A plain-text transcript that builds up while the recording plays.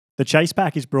The Chase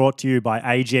Pack is brought to you by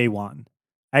AG1.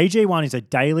 AG1 is a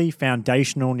daily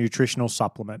foundational nutritional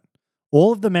supplement.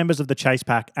 All of the members of the Chase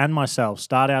Pack and myself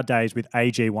start our days with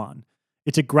AG1.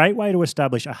 It's a great way to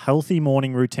establish a healthy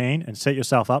morning routine and set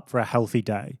yourself up for a healthy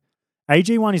day.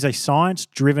 AG1 is a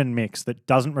science-driven mix that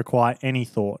doesn't require any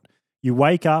thought. You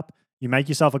wake up, you make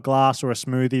yourself a glass or a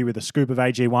smoothie with a scoop of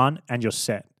AG1, and you're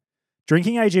set.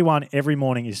 Drinking AG1 every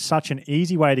morning is such an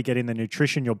easy way to get in the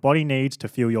nutrition your body needs to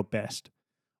feel your best.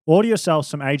 Order yourself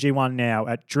some AG1 now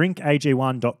at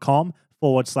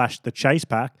drinkag1.com/the Chase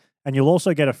Pack, and you'll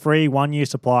also get a free 1-year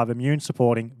supply of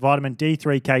immune-supporting vitamin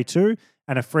D3K2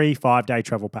 and a free 5-day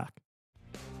travel pack.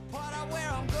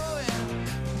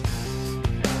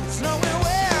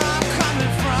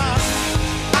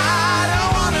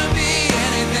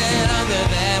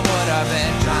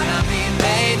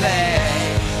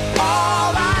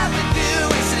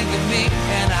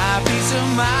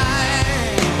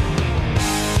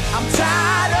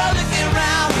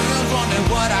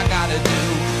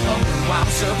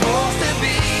 Supposed to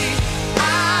be.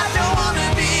 I don't want to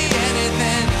be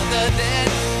anything other than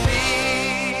me.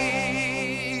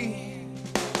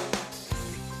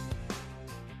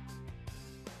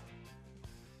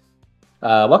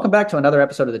 Welcome back to another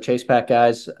episode of the Chase Pack,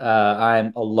 guys.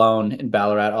 I'm alone in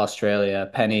Ballarat, Australia.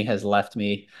 Penny has left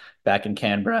me back in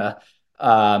Canberra,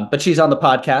 but she's on the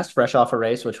podcast, fresh off a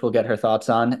race, which we'll get her thoughts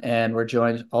on. And we're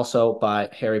joined also by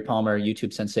Harry Palmer,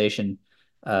 YouTube sensation,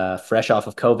 fresh off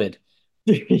of COVID.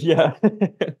 Yeah.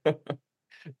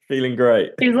 Feeling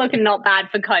great. He's looking not bad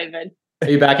for COVID. Are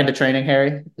you back into training,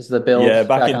 Harry? Is the build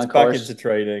back on back course? into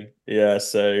training. Yeah,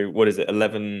 so what is it?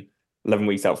 11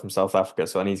 weeks out from South Africa,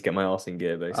 so I need to get my arse in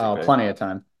gear, basically. Oh, plenty of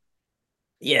time.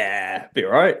 Yeah, be all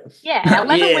right. Yeah,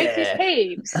 11 Yeah. weeks is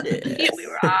heaps. Yes. You'll be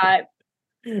right.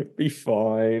 Be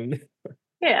fine.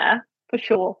 Yeah, for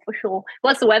sure.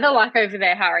 What's the weather like over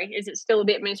there, Harry? Is it still a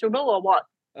bit miserable or what?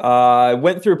 I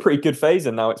went through a pretty good phase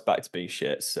and now it's back to being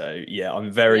shit. So yeah,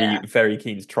 I'm very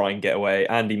keen to try and get away.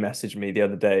 Andy messaged me the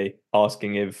other day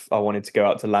asking if I wanted to go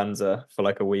out to Lanza for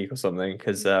like a week or something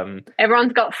because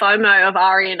Everyone's got FOMO of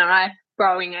Ari and I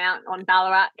growing out on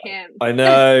Ballarat camp. I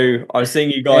know. I was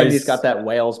seeing you guys. And he's got that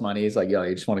Wales money. He's like, yo,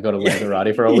 you just want to go to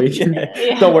Lanzarote for a week?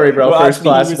 Yeah. Don't worry, bro. Well, First actually,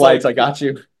 class he was flights. like- I got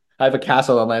you. I have a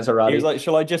castle on Lanzarote. He was like,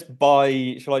 shall I just buy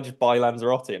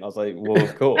Lanzarote? And I was like, well,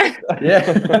 of course.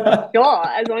 yeah. Sure,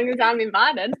 as long as I'm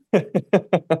invited.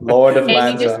 Lord of And he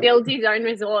Lanza. just builds his own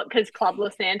resort because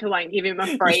Clubless Santa won't give him a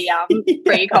free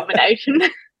free accommodation.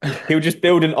 He'll just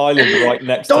build an island right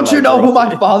next to Don't you know who my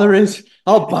Lanzarote. father is?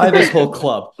 I'll buy this whole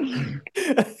club. So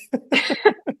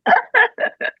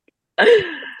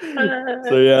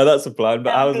yeah, that's a plan.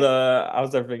 But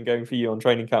how's everything going for you on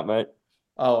training camp, mate?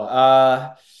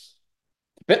 Oh,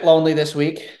 a bit lonely this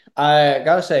week. I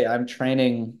gotta say, I'm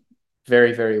training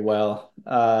very, very well.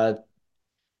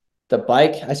 The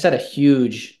bike, I set a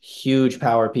huge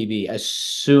power PB as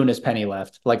soon as Penny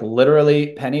left. Like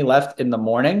literally, Penny left in the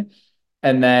morning,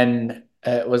 and then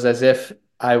it was as if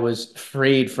I was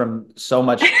freed from so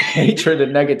much hatred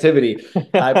and negativity.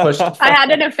 I pushed. I had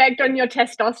an effect on your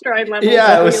testosterone levels.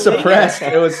 Yeah, it was really. suppressed.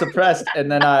 It was suppressed.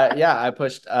 And then I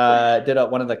pushed did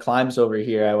one of the climbs over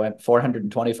here. I went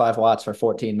 425 watts for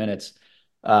 14 minutes.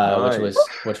 Nice.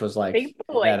 which was like, Big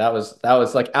boy. yeah, that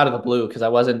was like out of the blue because I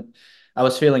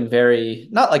was feeling very,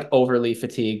 not like overly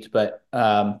fatigued, but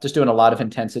just doing a lot of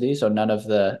intensity, so and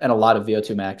a lot of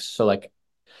VO2 max. So like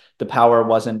the power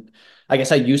wasn't, I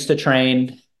guess I used to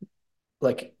train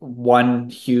like one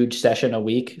huge session a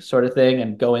week sort of thing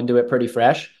and go into it pretty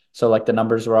fresh. So like the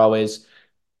numbers were always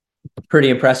pretty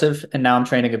impressive. And now I'm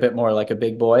training a bit more like a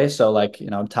big boy. So like,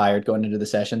 I'm tired going into the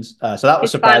sessions. So that was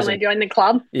It's surprising. finally joined the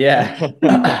club. Yeah.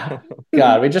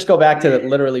 God, we just go back to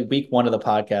literally week 1 of the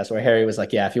podcast where Harry was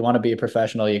like, yeah, if you want to be a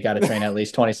professional, you got to train at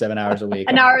least 27 hours a week.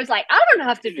 And I was like, I don't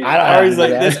have to do I don't that. have He's like,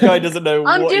 Yeah. this guy doesn't know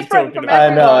I'm what he's different talking from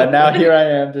about. I know. everyone. And now here I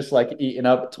am just like eating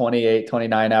up 28,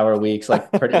 29 hour weeks,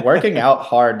 like working out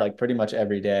hard, like pretty much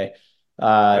every day.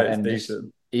 That's And just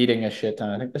decent. eating a shit ton.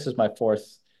 I think this is my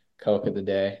 4th Coke of the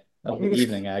day, of the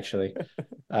evening, actually.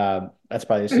 That's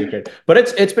probably the secret, but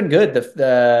it's been good.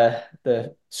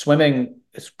 The swimming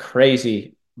is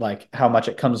crazy, like how much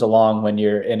it comes along when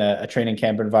you're in a training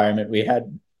camp environment. We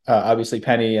had obviously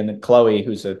Penny and then Chloe,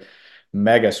 who's a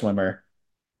mega swimmer.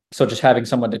 So just having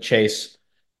someone to chase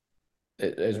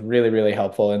is really, really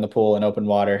helpful in the pool and open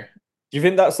water. Do you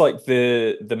think that's like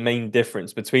the main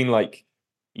difference between like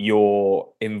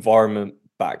your environment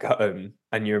back home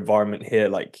and your environment here?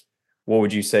 Like, what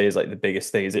would you say is like the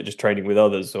biggest thing? Is it just training with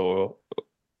others, or is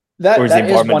the That is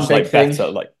environment one just big like thing. better?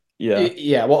 Like, yeah,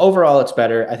 Yeah. Well, overall, it's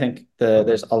better. I think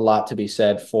there's a lot to be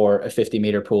said for a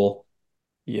 50-meter pool.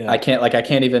 Yeah. I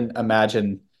can't even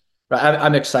imagine.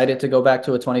 I'm excited to go back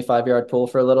to a 25-yard pool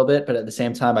for a little bit, but at the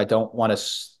same time, I don't want to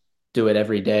do it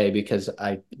every day because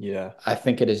Yeah. I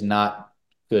think it is not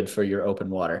good for your open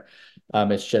water.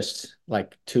 It's just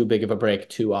like too big of a break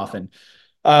too often.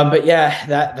 But yeah,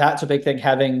 that's a big thing.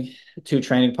 Having two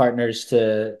training partners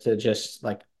to just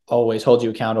like always hold you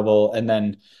accountable, and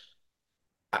then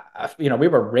we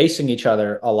were racing each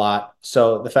other a lot.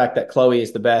 So the fact that Chloe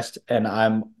is the best and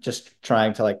I'm just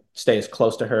trying to like stay as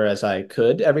close to her as I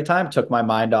could every time took my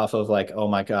mind off of like, oh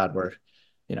my God, we're,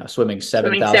 swimming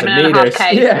Swimming 7,000 7.5 meters.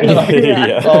 Yeah. Ks. Like,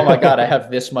 Yeah. oh my God, I have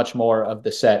this much more of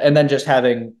the set. And then just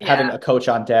having Yeah. a coach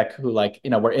on deck who like,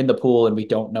 we're in the pool and we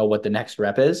don't know what the next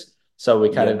rep is. So we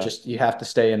kind of Yeah. just, you have to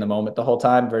stay in the moment the whole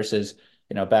time versus,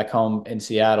 back home in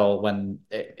Seattle when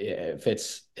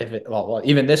well,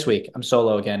 even this week, I'm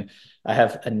solo again. I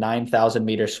have a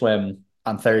 9,000-meter swim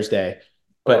on Thursday,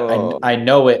 but Oh, I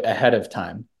know it ahead of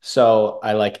time. So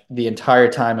I like the entire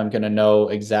time I'm going to know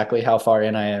exactly how far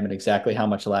in I am and exactly how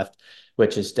much left,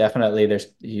 which is definitely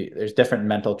there's different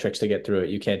mental tricks to get through it.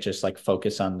 You can't just like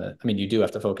focus on you do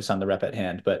have to focus on the rep at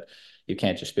hand, but you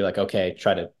can't just be like, okay,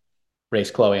 try to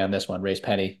race Chloe on this one, race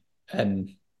Penny,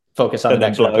 and focus on the and then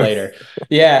next rep blow. later.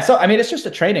 Yeah. So, it's just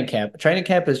a training camp. Training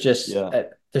camp is just, Yeah.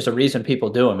 there's a reason people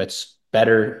do them. It's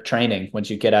better training once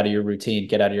you get out of your routine,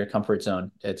 get out of your comfort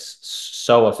zone. It's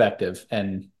so effective.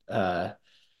 And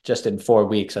just in 4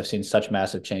 weeks, I've seen such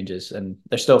massive changes and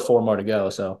there's still 4 more to go.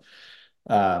 So,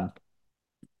 um,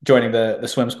 joining the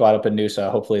swim squad up in Noosa,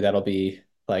 hopefully that'll be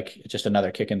like just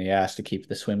another kick in the ass to keep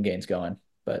the swim gains going,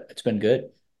 but it's been good.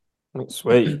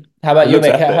 Sweet. How about It you, looks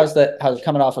Mick? epic. How's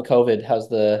coming off of COVID?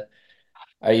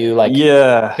 Are you like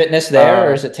Yeah. fitness there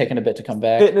or is it taking a bit to come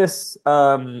back? Fitness,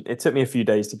 it took me a few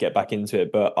days to get back into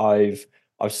it, but I've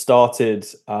started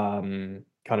kind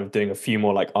of doing a few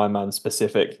more like Ironman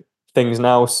specific things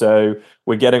now. So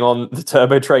we're getting on the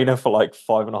turbo trainer for like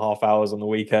 5.5 hours on the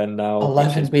weekend now, which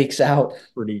 11 is weeks out.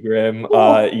 pretty grim.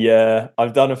 Whoa. Yeah,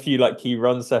 I've done a few like key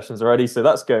run sessions already, so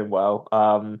that's going well.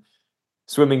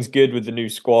 Swimming's good with the new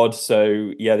squad.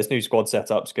 So yeah, this new squad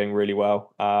setup's going really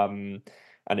well. And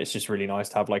it's just really nice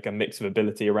to have like a mix of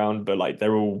ability around, but like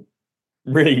they're all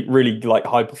really, really like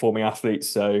high performing athletes.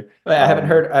 So Wait, I haven't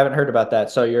heard about that.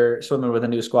 So you're swimming with a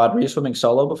new squad. Were you swimming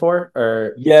solo before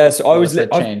or yeah, so what's the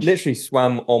I've change? literally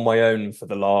swam on my own for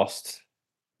the last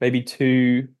maybe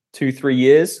 3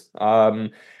 years.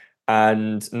 And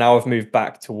now I've moved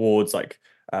back towards like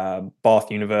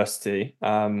Bath University.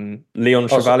 Leon Oh,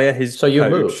 Chevalier, his so you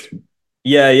coach. moved.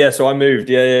 Yeah. So I moved.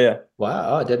 Yeah.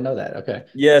 Wow. Oh, I didn't know that. Okay.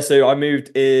 Yeah, so I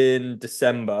moved in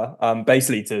December,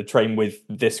 basically to train with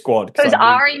this squad Because because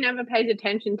I moved. Ari never pays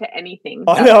attention to anything.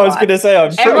 I That's know. I was why. gonna say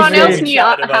I'm sure Everyone we else were knew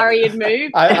chatting about Harry had this.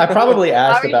 moved. I probably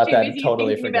asked Ari's about too that and busy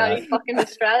totally thinking about forgot. his fucking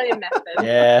Australian method.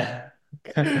 Yeah.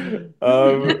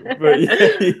 But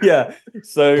yeah.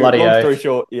 So Bloody long story oath.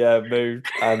 short, yeah, moved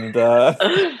and got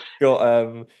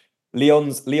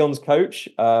Leon's coach,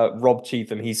 Rob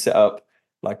Cheatham. He set up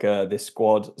like this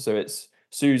squad. So it's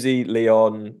Susie,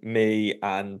 Leon, me,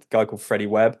 and a guy called Freddie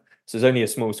Webb. So it's only a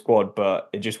small squad, but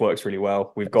it just works really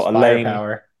well. We've That's got a lane.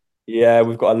 firepower. Yeah,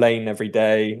 we've got a lane every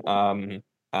day.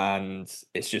 And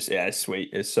it's just it's sweet.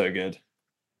 It's so good.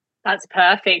 That's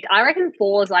perfect. I reckon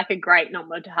 4 is like a great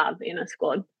number to have in a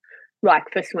squad,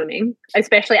 like for swimming,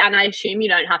 especially. And I assume you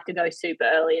don't have to go super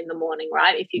early in the morning,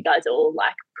 right? If you guys are all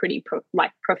like pretty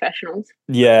professionals.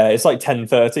 Yeah, it's like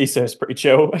 10:30, so it's pretty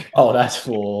chill. Oh, that's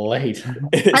late.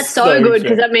 It's That's so good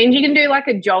because chill. that means you can do like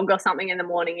a jog or something in the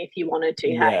morning if you wanted to.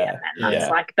 Hey, Yeah, and then that's yeah.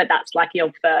 like, but that's like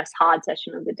your first hard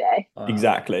session of the day. Wow.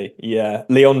 Exactly. Yeah.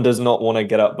 Leon does not want to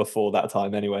get up before that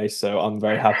time anyway, so I'm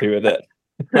very happy with it.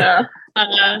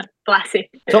 Classic.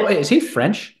 So wait, is he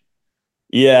French?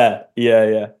 Yeah.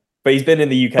 But he's been in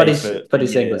the UK But he's for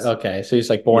English. years. Okay, so he's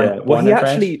like born Yeah. Well, born he in France.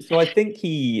 actually. So I think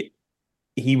he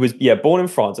was born in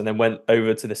France and then went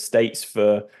over to the States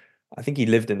for. I think he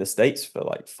lived in the States for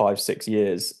like 5-6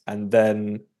 years and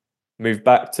then moved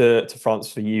back to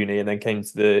France for uni and then came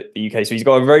to the UK. So he's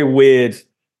got a very weird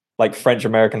like French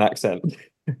American accent.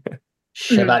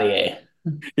 Chevalier.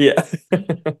 Yeah.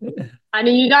 And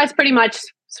are you guys pretty much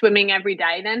swimming every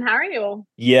day then, Harry? Or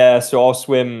Yeah, so I'll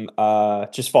swim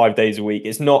just 5 days a week.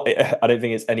 It's not I don't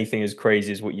think it's anything as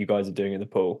crazy as what you guys are doing in the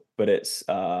pool, but it's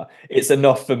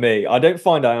enough for me. I don't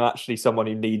find I'm actually someone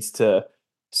who needs to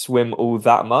swim all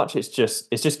that much. It's just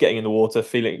getting in the water,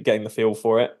 getting the feel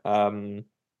for it. And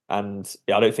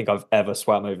yeah, I don't think I've ever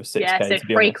swam over 6K yeah, so to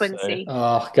be honest, frequency.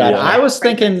 Oh God, Yeah. I was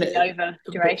thinking Frequency over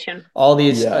duration. all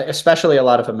these, Yeah. especially a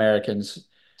lot of Americans,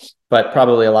 but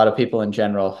probably a lot of people in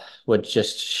general would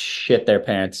just shit their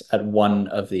pants at one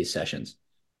of these sessions.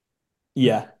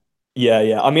 Yeah.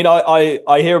 Yeah. I mean,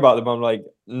 I hear about them. I'm like,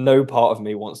 no part of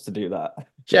me wants to do that.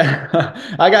 Yeah,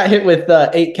 I got hit with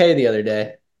 8K the other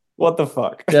day. What the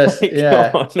fuck? Just Like, come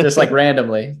yeah, on. just like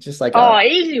randomly, just like Oh,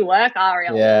 easy work,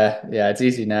 Ariel. yeah, it's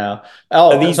easy now.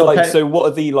 Are Oh, these so like, so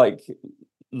what are the like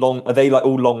long, are they like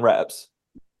all long reps?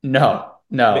 no.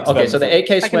 Mix of Okay, so the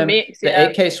everything. 8K Like a swim, mix, the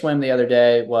yeah. 8K swim the other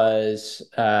day was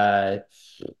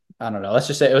I don't know. Let's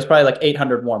just say it was probably like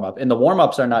 800 warm up. And the warm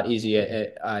ups are not easy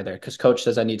either because coach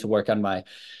says I need to work on my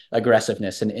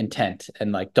aggressiveness and intent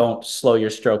and like don't slow your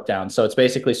stroke down. So it's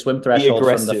basically swim Be threshold from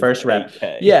the aggressive first rep.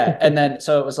 8K. Yeah, and then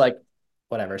so it was like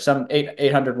whatever, some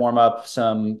 800 warm up,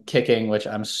 some kicking, which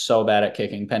I'm so bad at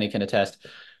kicking. Penny can attest.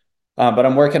 But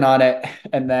I'm working on it.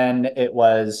 And then it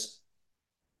was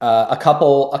a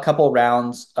couple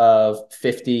rounds of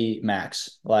 50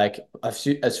 max, like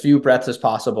as few breaths as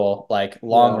possible, like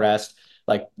long rest,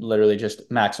 like literally just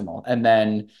maximal. And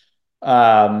then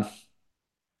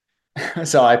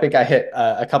so I think I hit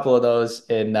a couple of those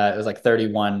in it was like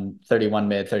 31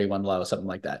 mid, 31 low, something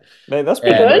like that. Mate, that's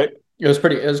pretty And quick. it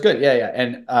was good. Yeah.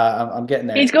 And I'm getting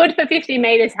there. He's good for 50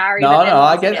 meters, Harry. No, but then I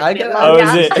once he get gets I a bit get Oh,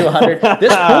 longer- is it?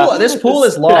 200. This pool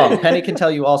is long. Penny can tell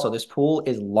you also. This pool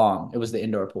is long. It was the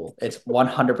indoor pool. It's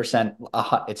 100%.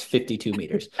 It's 52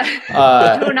 meters.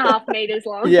 2.5 meters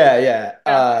long.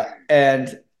 Yeah.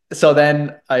 And so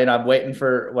then I'm waiting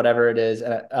for whatever it is,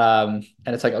 and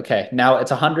it's like, okay, now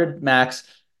it's 100 max,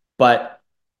 but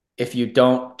if you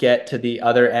don't get to the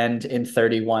other end in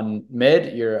 31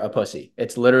 mid, you're a pussy.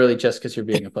 It's literally just because you're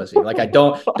being a pussy. Like I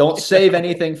don't save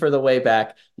anything for the way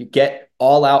back. You get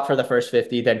all out for the first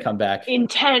 50, then come back.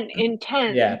 Intent.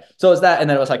 Yeah. So it was that, and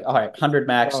then it was like, all right, 100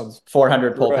 max, Sounds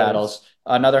 400 pull gross. paddles,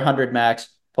 another 100 max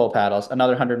pull paddles,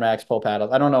 another 100 max pull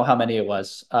paddles. I don't know how many it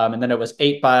was. And then it was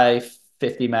 8 by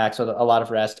 50 max with a lot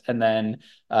of rest, and then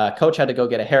coach had to go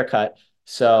get a haircut.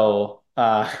 So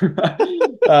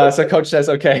so coach says,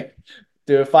 okay,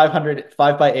 do 5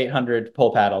 by 800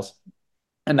 pull paddles,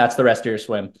 and that's the rest of your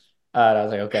swim. And I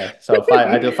was like, okay, so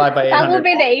I do 5 by 800. That will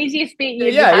be the easiest bit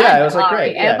you've Yeah, had, it was like Ari,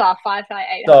 great. Yeah. ever. 5 by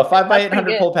 800. So 5 by That's pretty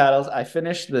 800 good. pull paddles. I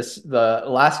finished the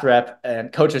last rep,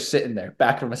 and coach is sitting there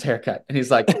back from his haircut, and he's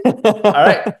like, all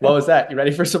right, what was that? You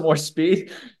ready for some more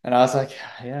speed? And I was like,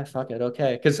 yeah, fuck it.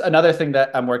 Okay. Because another thing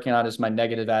that I'm working on is my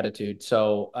negative attitude.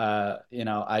 So,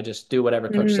 I just do whatever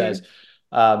coach says.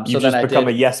 You so just then I become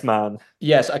a did, yes man.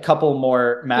 yes, a couple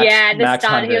more max. Yeah, at the max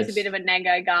start, he was a hundreds. bit of a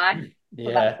nego guy. Well,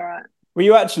 Yeah. that's all right. Were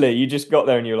you actually? You just got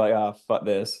there and you were like, fuck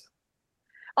this.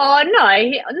 Oh,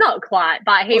 no, not quite.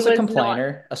 But he was was a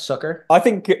complainer, a sucker. I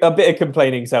think a bit of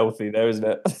complaining is healthy, though, isn't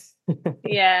it?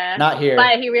 Yeah. Not here.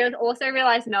 But he also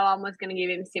realized no one was going to give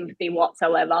him sympathy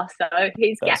whatsoever. So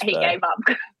he That's fair. gave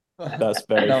up. That's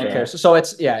I very don't fair. care. So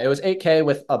it was 8K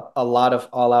with a lot of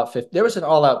all out 50. There was an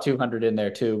all out 200 in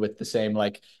there too, with the same,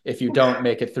 like, if you don't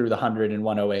make it through the 100 and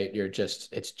 108,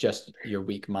 it's just your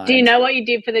weak mind. Do you know what you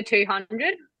did for the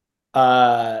 200?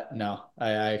 No,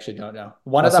 I actually don't know.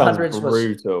 One of That the sounds hundreds was,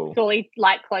 brutal. Surely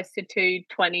like close to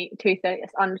 220, 230,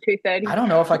 under 230. I don't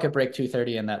know if I could break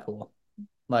 230 in that pool.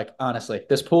 Like, honestly,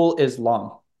 this pool is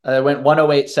long. I went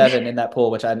 108.7 in that pool,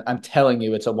 which I'm telling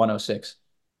you, it's a 106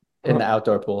 in the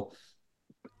outdoor pool.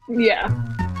 Yeah.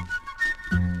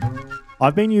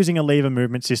 I've been using a lever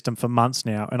movement system for months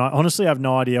now, and I honestly have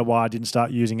no idea why I didn't start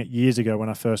using it years ago when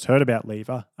I first heard about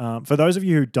lever. For those of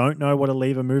you who don't know what a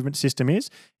lever movement system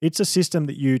is, it's a system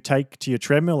that you take to your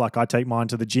treadmill. Like I take mine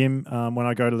to the gym when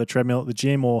I go to the treadmill at the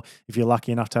gym, or if you're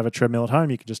lucky enough to have a treadmill at home,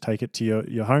 you can just take it to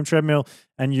your home treadmill,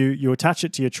 and you attach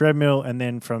it to your treadmill, and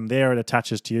then from there it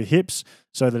attaches to your hips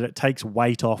so that it takes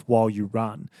weight off while you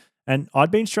run. And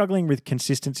I'd been struggling with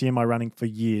consistency in my running for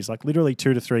years, like literally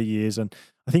 2 to 3 years. And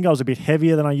I think I was a bit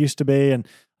heavier than I used to be. And I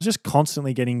was just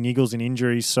constantly getting niggles and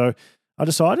injuries. So I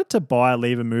decided to buy a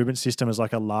lever movement system as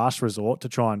like a last resort to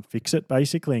try and fix it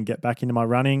basically and get back into my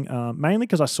running, mainly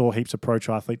because I saw heaps of pro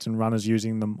triathletes and runners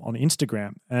using them on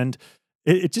Instagram. And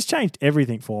it just changed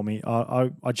everything for me.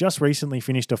 I just recently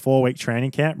finished a 4-week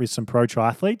training camp with some pro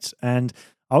triathletes, and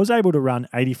I was able to run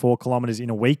 84 kilometers in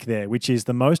a week there, which is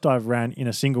the most I've ran in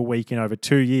a single week in over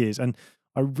 2 years. And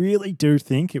I really do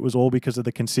think it was all because of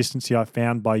the consistency I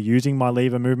found by using my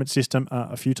lever movement system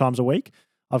a few times a week.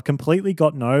 I've completely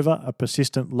gotten over a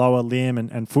persistent lower limb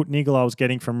and foot niggle I was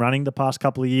getting from running the past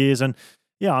couple of years. And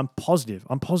yeah, I'm positive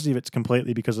it's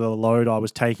completely because of the load I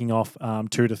was taking off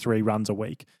 2 to 3 runs a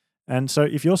week. And so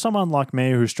if you're someone like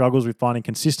me who struggles with finding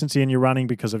consistency in your running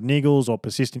because of niggles or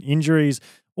persistent injuries,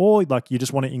 or like you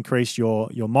just want to increase your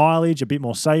mileage a bit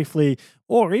more safely,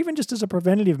 or even just as a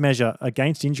preventative measure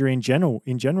against injury in general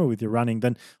with your running,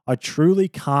 then I truly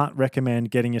can't recommend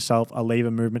getting yourself a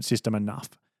lever movement system enough.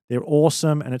 They're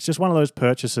awesome, and it's just one of those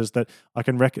purchases that I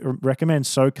can recommend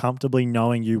so comfortably,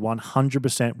 knowing you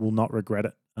 100% will not regret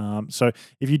it. So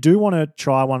if you do want to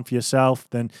try one for yourself,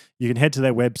 then you can head to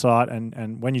their website,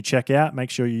 and when you check out, make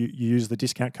sure you use the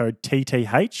discount code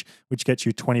TTH, which gets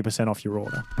you 20% off your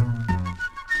order.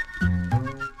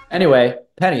 Anyway,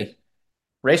 Penny,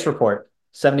 race report,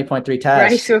 70.3 TAS.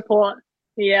 Race report.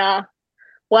 Yeah.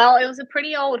 Well, it was a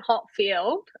pretty old hot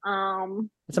field. Some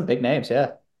big names,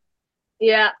 yeah.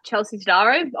 Yeah, Chelsea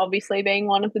Sodaro, obviously being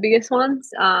one of the biggest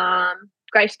ones.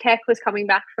 Grace Tech was coming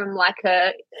back from like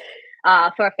for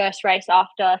a first race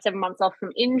after 7 months off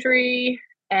from injury.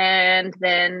 And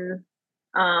then,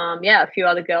 a few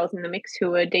other girls in the mix who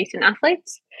were decent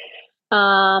athletes.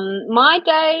 My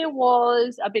day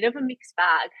was a bit of a mixed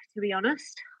bag, to be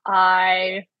honest.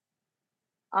 I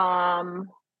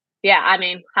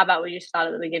mean, how about we just start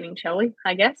at the beginning, shall we?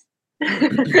 I guess.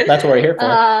 That's what we're here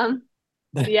for.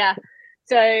 Yeah.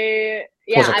 So It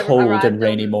was a cold and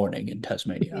rainy morning in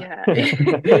Tasmania.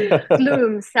 Yeah.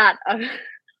 Gloom sat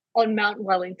on Mount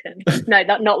Wellington. No,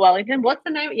 not Wellington. What's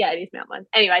the name? Yeah, it is Mount Wellington.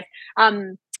 Anyways,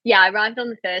 I arrived on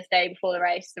the Thursday before the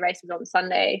race. The race was on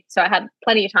Sunday, so I had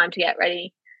plenty of time to get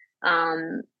ready,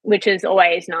 which is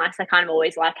always nice. I kind of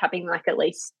always like having like at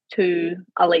least a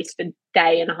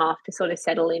day and a half to sort of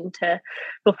settle into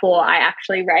before I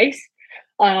actually race.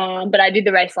 But I did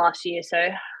the race last year, so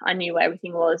I knew where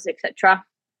everything was, etc.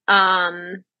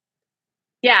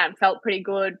 It felt pretty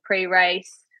good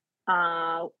pre-race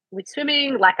with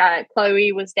swimming. Like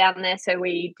Chloe was down there, so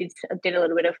we did a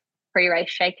little bit of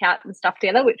pre-race shakeout and stuff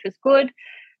together, which was good.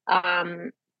 I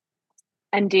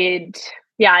did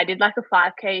like a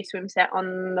 5K swim set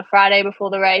on the Friday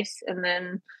before the race, and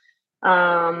then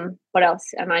what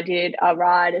else? And I did a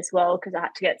ride as well because I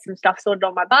had to get some stuff sorted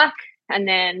on my bike, and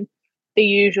then the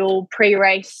usual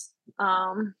pre-race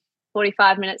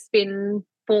 45-minute spin,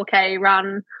 4K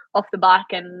run off the bike,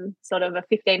 and sort of a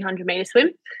 1,500 meter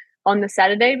swim on the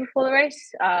Saturday before the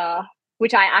race,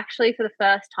 which I actually, for the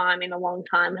first time in a long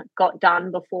time, got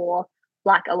done before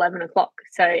like 11 o'clock.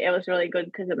 So it was really good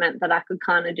because it meant that I could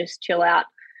kind of just chill out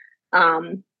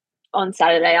on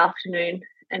Saturday afternoon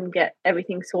and get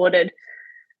everything sorted.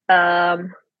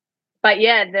 But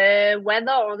yeah, the weather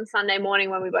on Sunday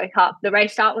morning when we woke up, the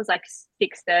race start was like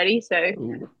 6:30. So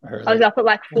I was up at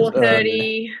like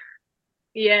 4:30.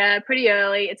 Yeah, pretty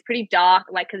early. It's pretty dark,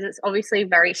 like, because it's obviously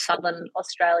very southern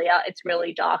Australia. It's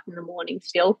really dark in the morning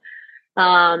still.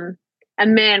 And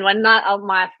man, when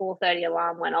my 4:30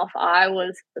 alarm went off, I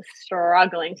was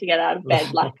struggling to get out of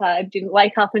bed. Like I didn't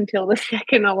wake up until the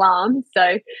second alarm.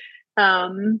 So,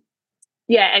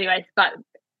 anyways, but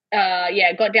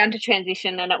got down to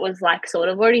transition, and it was like sort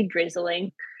of already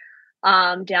drizzling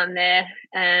down there,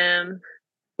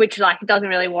 which like doesn't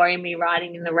really worry me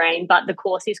riding in the rain, but the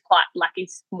course is quite like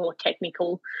it's more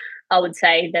technical, I would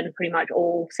say, than pretty much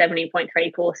all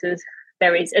 70.3 courses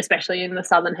there is, especially in the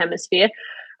Southern Hemisphere.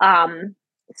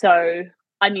 So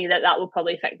I knew that would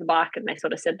probably affect the bike, and they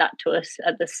sort of said that to us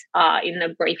at this in the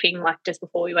briefing, like just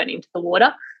before we went into the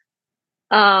water.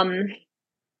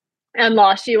 And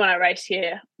last year when I raced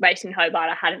in Hobart,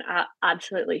 I had an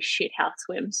absolutely shit house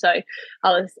swim. So I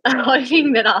was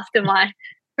hoping that after my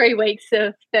 3 weeks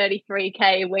of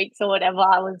 33K weeks or whatever,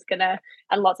 I was gonna,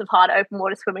 and lots of hard open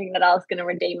water swimming, that I was gonna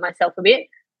redeem myself a bit.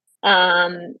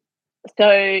 I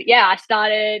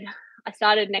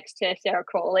started next to Sarah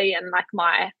Crawley, and like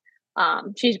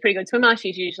she's a pretty good swimmer.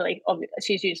 She's usually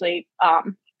a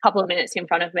couple of minutes in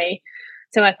front of me.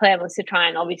 So my plan was to try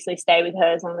and obviously stay with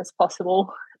her as long as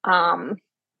possible.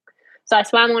 So I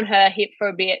swam on her hip for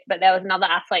a bit, but there was another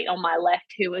athlete on my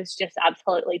left who was just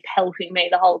absolutely pelting me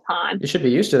the whole time. You should be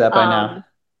used to that by now.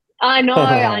 I know.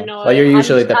 Well, you're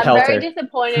usually the pelter. I'm very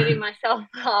disappointed in myself,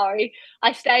 Ari.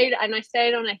 I stayed on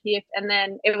a hip, and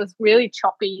then it was really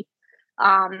choppy.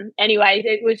 Anyways,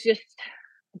 it was just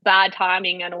bad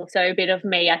timing, and also a bit of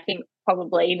me, I think,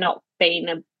 probably not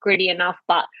being gritty enough,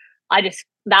 but the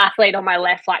athlete on my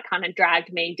left like kind of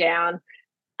dragged me down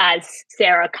as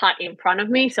Sarah cut in front of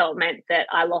me. So it meant that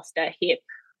I lost a hip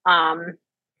and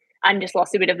just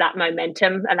lost a bit of that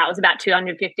momentum. And that was about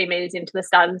 250 meters into the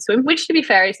start of the swim, which, to be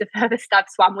fair, is the furthest I've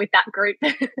swum with that group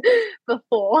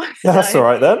before. So, that's all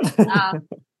right then.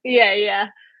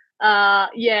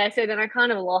 So then I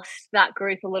kind of lost that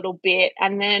group a little bit.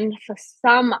 And then for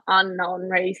some unknown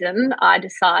reason, I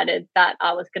decided that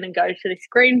I was going to go to this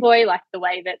green buoy, like the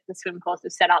way that the swim course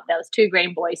was set up. There was 2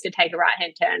 green buoys to take a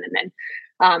right-hand turn, and then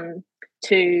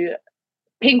 2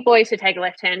 pink buoys to take a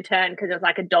left-hand turn, because it was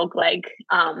like a dog leg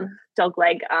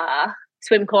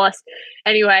swim course.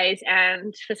 Anyways,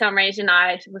 and for some reason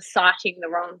I was sighting the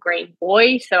wrong green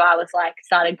buoy. So I was like,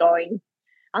 started going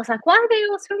I was like, why are they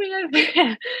all swimming over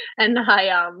there? And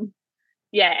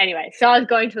anyway, so I was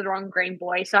going to the wrong green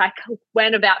buoy. So I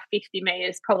went about 50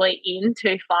 meters, probably in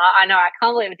too far. I know, I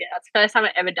can't believe I did. That's the first time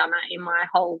I've ever done that in my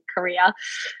whole career.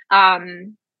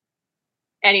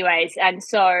 Anyways, and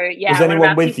so yeah, Was I went anyone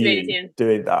about with 50 meters you in.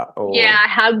 doing that? Or Yeah, I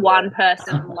had one Yeah.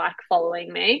 person like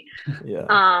following me.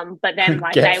 Yeah. But then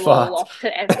like Get they were all fucked.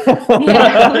 off to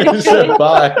yeah, You said literally.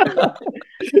 bye.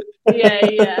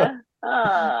 Yeah.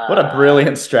 What a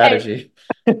brilliant strategy.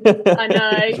 I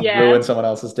know, Just yeah. ruin someone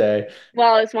else's day.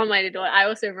 Well, it's one way to do it. I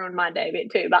also ruined my day a bit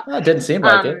too, but Oh, it didn't seem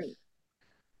like it.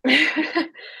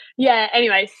 yeah,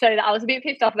 anyway, so I was a bit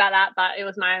pissed off about that, but it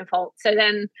was my own fault. So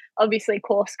then obviously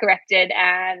course corrected,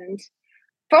 and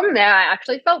from there I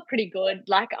actually felt pretty good.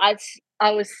 Like I've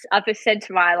just said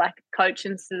to my like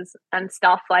coaches and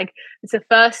stuff, like it's the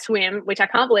first swim, which I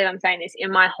can't believe I'm saying this,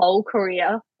 in my whole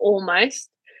career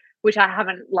almost, which I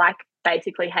haven't like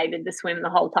basically hated the swim the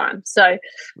whole time. So I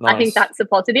think Nice. that's a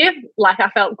positive. Like I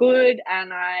felt good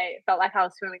and I felt like I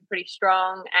was swimming pretty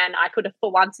strong, and I could have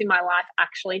for once in my life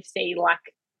actually see like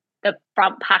the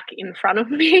front pack in front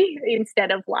of me instead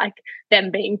of like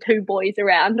them being two boys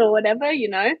around or whatever, you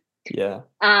know. Yeah.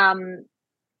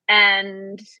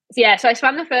 And yeah, so I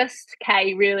swam the first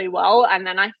K really well, and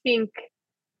then I think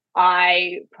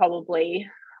I probably,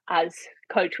 as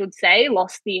coach would say,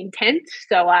 lost the intent.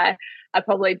 So I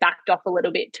probably backed off a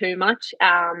little bit too much,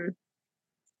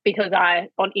 because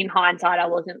in hindsight, I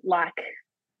wasn't like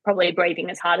probably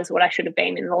breathing as hard as what I should have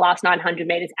been in the last 900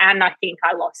 meters. And I think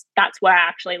that's where I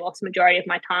actually lost majority of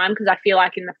my time, because I feel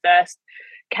like in the first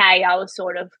K, I was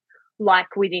sort of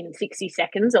like within 60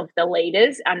 seconds of the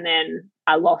leaders, and then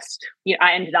I lost,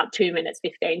 I ended up 2 minutes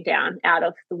 15 down out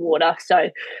of the water. So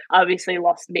I obviously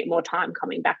lost a bit more time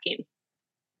coming back in.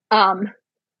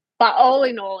 But all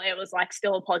in all, it was like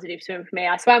still a positive swim for me.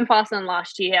 I swam faster than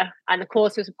last year, and the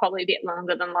course was probably a bit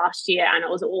longer than last year, and it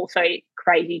was also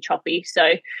crazy choppy.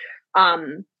 So,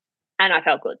 and I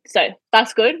felt good. So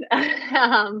that's good.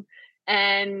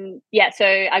 And yeah, so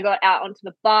I got out onto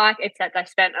the bike, except I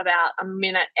spent about a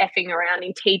minute effing around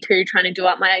in T2 trying to do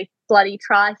up my bloody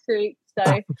tri suit.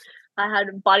 So I had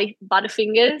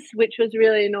butterfingers, which was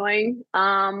really annoying.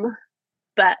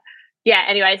 But yeah,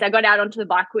 anyways, I got out onto the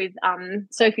bike with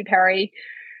Sophie Perry,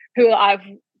 who I've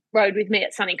rode with me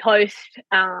at Sunny Coast.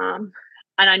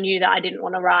 And I knew that I didn't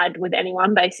want to ride with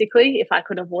anyone, basically, if I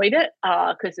could avoid it,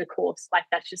 because the course, like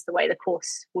that's just the way the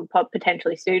course would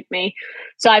potentially suit me.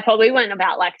 So I probably went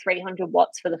about like 300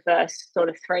 watts for the first sort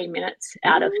of 3 minutes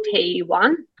out of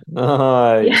T1.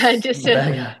 Nice. Yeah, just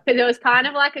because it was kind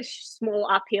of like a small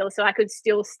uphill, so I could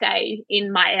still stay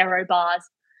in my aero bars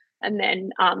and then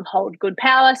hold good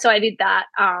power. So I did that.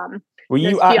 Were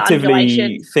you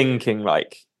actively thinking,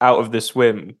 like, out of the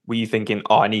swim, were you thinking,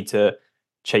 oh, I need to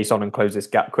chase on and close this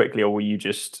gap quickly, or were you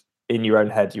just in your own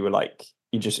head, you were like,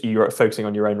 you were focusing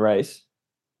on your own race?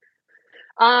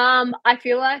 I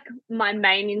feel like my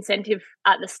main incentive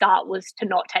at the start was to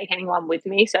not take anyone with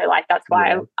me. So like that's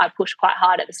why I pushed quite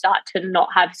hard at the start to not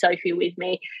have Sophie with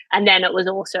me. And then it was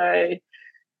also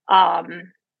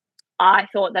I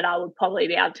thought that I would probably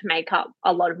be able to make up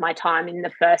a lot of my time in the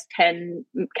first 10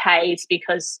 Ks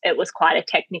because it was quite a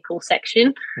technical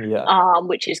section,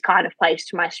 which is kind of plays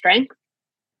to my strength.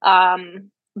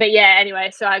 But yeah,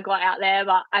 anyway, so I got out there,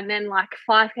 and then like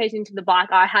 5 Ks into the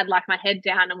bike, I had like my head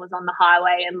down and was on the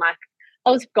highway, and like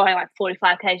I was going like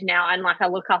 45 Ks an hour, and like I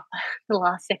look up the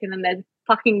last second and there's a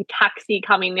fucking taxi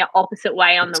coming the opposite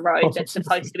way on the road that's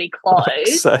supposed to be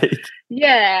closed.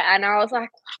 Yeah, and I was like,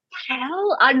 what the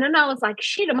hell? And then I was like,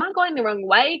 shit, am I going the wrong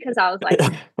way? Because I was like,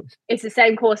 it's the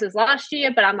same course as last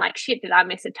year, but I'm like, shit, did I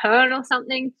miss a turn or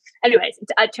something? Anyways,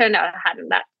 it turned out I hadn't.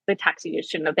 That the taxi just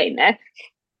shouldn't have been there.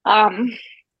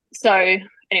 So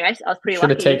anyways, I was pretty lucky.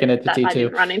 Should have taken it to that T2. I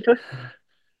didn't run into it.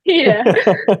 Yeah,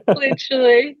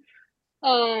 literally.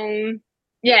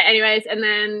 Yeah, anyways, and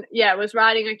then I was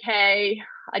riding okay.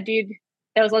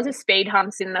 There was lots of speed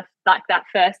humps in that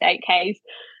first 8 Ks,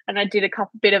 and I did a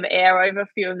bit of air over a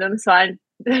few of them, so I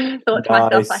thought to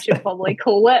myself I should probably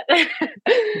call it.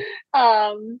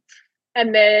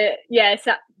 And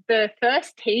so the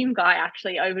first team guy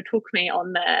actually overtook me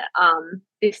on the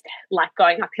this like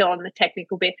going uphill on the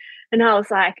technical bit, and I was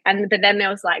like, but then there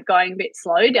was like going a bit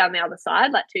slow down the other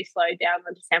side, like too slow down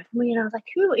the descent for me, and I was like,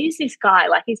 who is this guy?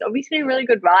 Like he's obviously a really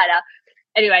good rider.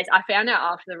 Anyways, I found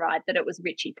out after the ride that it was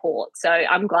Richie Port, so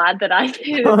I'm glad that I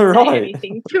didn't say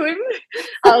anything to him.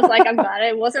 I was like, I'm glad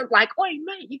it wasn't like, oi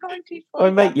mate, you're going too slow.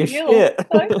 Oh mate, you're shit.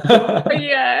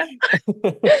 Yeah.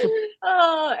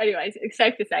 Anyways, it's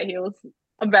safe to say he was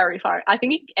very far. I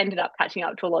think he ended up catching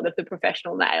up to a lot of the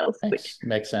professional males, which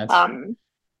makes sense.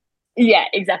 Yeah,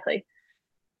 exactly.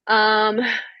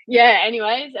 Yeah,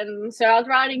 anyways, and so I was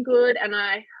riding good and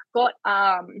I got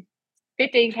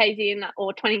 15 k's in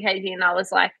or 20 k's in. I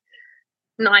was like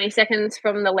 90 seconds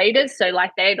from the leaders. So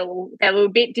like they were a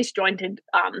bit disjointed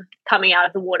coming out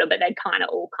of the water, but they'd kind of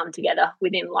all come together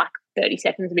within like 30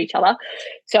 seconds of each other.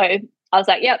 So I was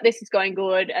like, yep, this is going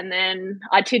good. And then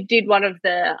I did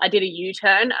I did a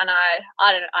U-turn and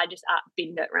I just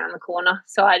binned it around the corner.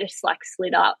 So I just like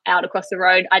slid out across the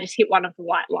road. I just hit one of the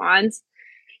white lines.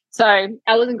 So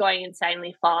I wasn't going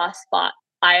insanely fast, but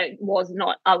I wasn't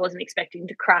expecting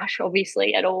to crash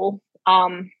obviously at all.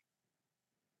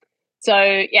 So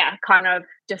yeah, kind of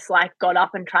just like got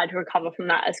up and tried to recover from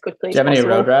that as quickly Do you as have any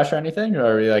possible. road rash or anything,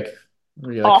 or were you like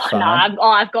No, fine?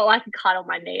 I've got like a cut on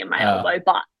my knee and my Oh. elbow,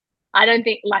 but I don't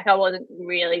think like I wasn't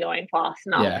really going fast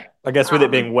enough. Yeah, I guess with it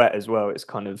being wet as well, it's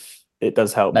kind of it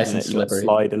does help, Nice doesn't and it? You got to slippery.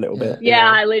 slide a little bit.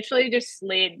 Yeah, I literally just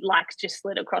slid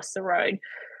across the road.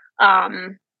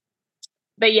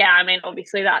 But yeah, I mean,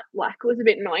 obviously that like was a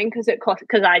bit annoying because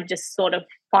I just sort of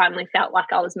finally felt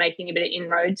like I was making a bit of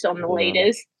inroads on the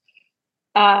leaders.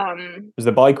 Was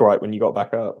the bike right when you got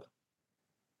back up?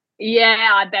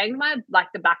 Yeah, I banged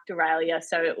the back derailleur,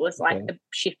 so it was like the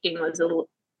shifting was a little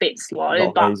bit slow.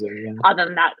 Not but amazing, yeah. other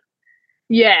than that,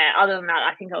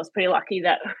 I think I was pretty lucky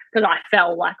that because I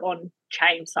fell like on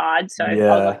chain side, so I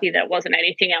was lucky that wasn't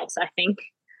anything else. I think,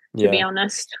 to be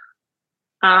honest.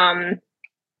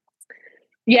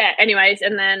 Yeah. Anyways,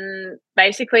 and then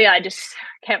basically I just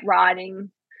kept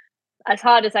riding as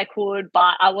hard as I could,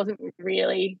 but I wasn't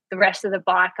really the rest of the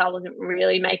bike. I wasn't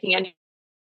really making any.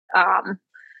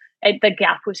 The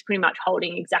gap was pretty much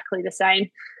holding exactly the same,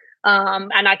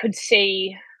 and I could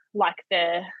see like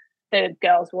the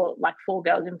girls were like 4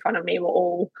 girls in front of me were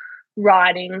all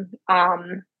riding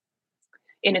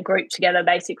in a group together,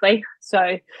 basically.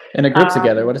 So in a group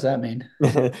together. What does that mean?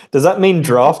 Does that mean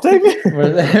drafting?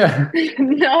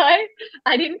 No,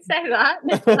 I didn't say that.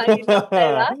 I did not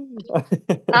say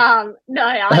that.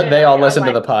 No, they all listen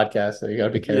to the podcast, so you got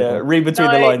to be careful. Yeah, read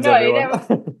between the lines,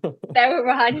 everyone. They were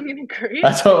riding in a group.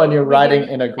 That's what when you're riding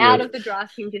in a group out of the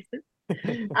drafting distance.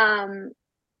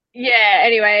 Yeah.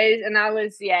 Anyways, and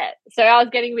so I was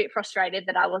getting a bit frustrated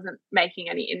that I wasn't making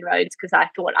any inroads because I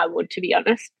thought I would, to be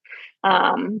honest.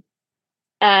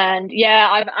 And yeah,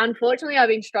 I've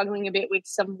been struggling a bit with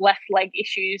some left leg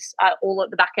issues all at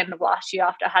the back end of last year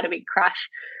after I had a big crash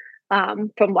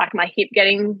from like my hip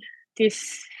getting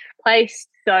displaced.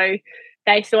 So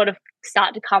they sort of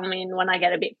start to come in when I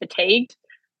get a bit fatigued.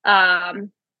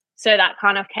 So that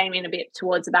kind of came in a bit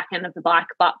towards the back end of the bike.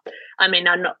 But I mean,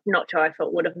 I'm not sure if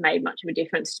it would have made much of a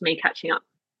difference to me catching up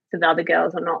to the other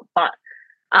girls or not. But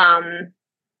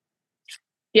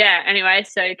yeah, anyway,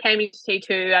 so came into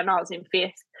T2 and I was in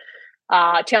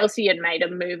 5th. Chelsea had made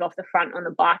a move off the front on the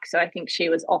bike, so I think she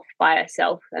was off by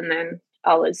herself. And then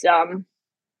I was,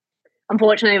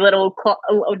 unfortunately,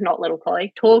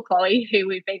 tall Chloe, who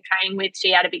we've been training with,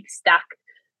 she had a big stack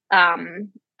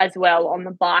as well on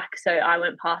the bike. So I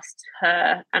went past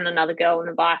her and another girl on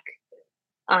the bike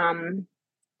on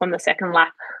the second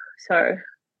lap. So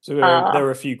there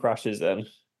were a few crashes then.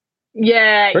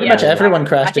 Yeah, pretty much everyone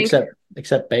crashed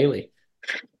except Bailey.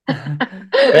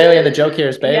 Bailey, and the joke here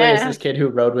is Bailey is this kid who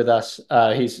rode with us.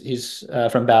 He's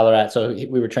from Ballarat, so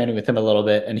we were training with him a little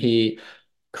bit, and he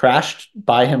crashed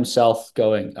by himself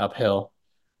going uphill.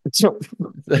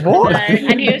 What?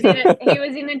 And he was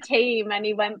in a team, and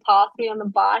he went past me on the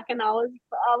bike, and I was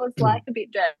like a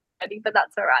bit dirty, but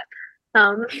that's all right.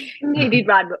 He did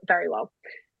ride very well.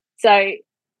 So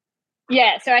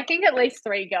yeah, so I think at least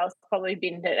 3 girls probably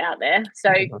binned it out there.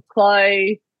 So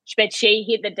Chloe, but she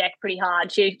hit the deck pretty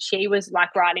hard. She was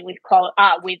like riding with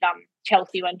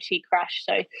Chelsea when she crashed.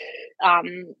 So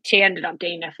she ended up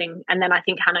DNFing. And then I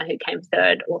think Hannah, who came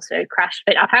 3rd, also crashed.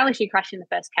 But apparently she crashed in the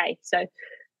first K. So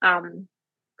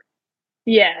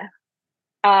yeah.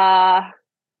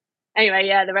 Anyway,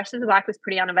 yeah, the rest of the bike was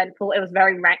pretty uneventful. It was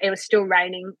it was still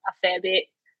raining a fair bit.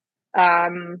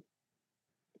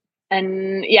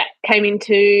 And yeah, came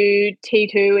into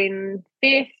T2 in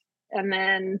 5th, and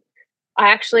then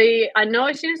I know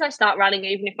as soon as I start running,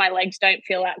 even if my legs don't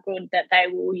feel that good, that they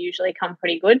will usually come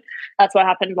pretty good. That's what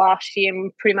happened last year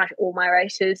in pretty much all my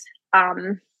races.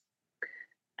 And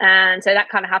so that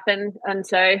kind of happened. And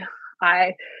so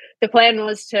the plan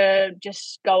was to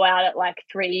just go out at like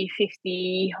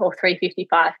 350 or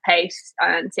 355 pace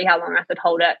and see how long I could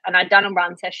hold it. And I'd done a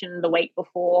run session the week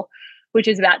before, which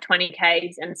is about 20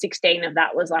 Ks, and 16 of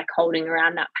that was like holding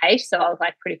around that pace. So I was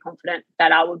like pretty confident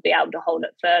that I would be able to hold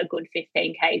it for a good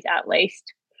 15 Ks at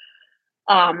least.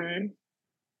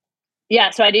 Yeah,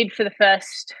 so I did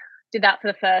that for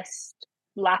the first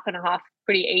lap and a half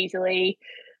pretty easily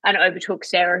and overtook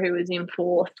Sarah, who was in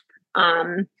fourth.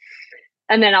 And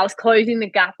then I was closing the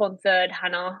gap on third,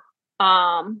 Hannah.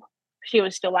 She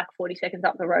was still like 40 seconds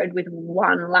up the road with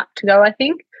 1 lap to go, I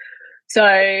think.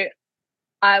 So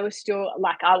I was still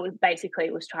like, I was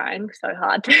trying so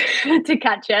hard to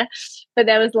catch her, but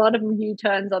there was a lot of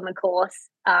U-turns on the course.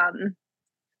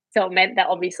 So it meant that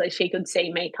obviously she could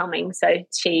see me coming. So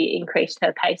she increased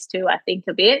her pace too, I think,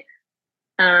 a bit.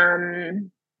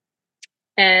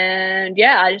 And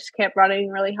yeah, I just kept running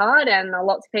really hard, and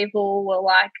lots of people were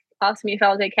like asking me if I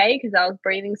was okay because I was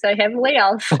breathing so heavily. I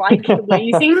was like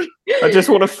wheezing. I just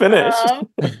want to finish.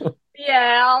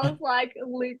 Yeah, I was like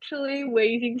literally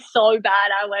wheezing so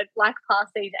bad. I went like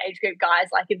past these age group guys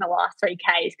like in the last 3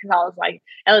 Ks because I was like,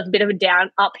 it was a bit of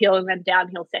a uphill and then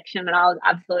downhill section, and I was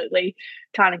absolutely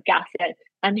trying to gas it.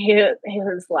 And he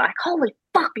was like, "Holy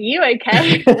fuck, are you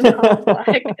okay?" And I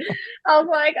was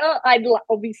like, oh, I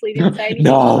obviously didn't say anything.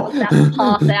 No. I was about to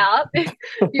pass out.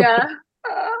 Yeah.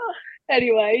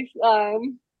 Anyways,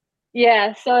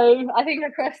 yeah. So I think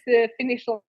I crossed the finish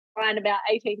line about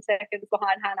 18 seconds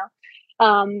behind Hannah.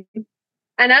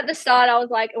 And at the start, I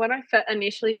was like, when I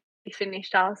initially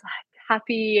finished, I was like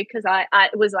happy because I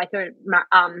it was like a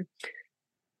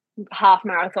half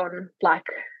marathon like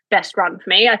best run for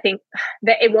me. I think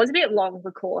that it was a bit long of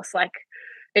a course. Like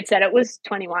it said it was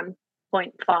 21.5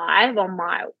 on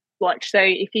my watch. So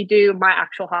if you do my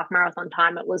actual half marathon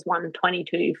time, it was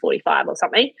 1:22:45 or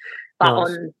something. But Nice.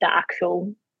 on the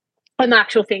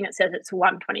actual thing, it says it's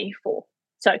 1:24.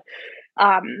 So,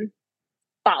 but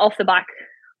off the bike,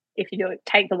 if you do it,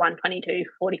 take the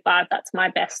 1:22:45. That's my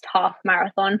best half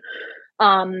marathon.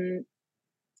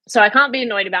 So I can't be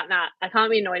annoyed about that. I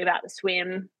can't be annoyed about the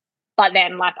swim. But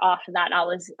then, like after that, I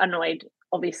was annoyed,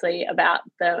 obviously, about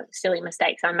the silly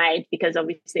mistakes I made because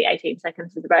obviously 18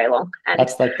 seconds is very long. And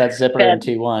That's like that zipper in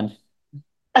T1.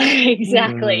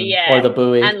 Exactly, yeah. Or the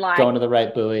buoy, and like, going to the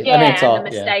right buoy. Yeah, I mean, it's all, and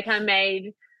the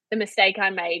mistake I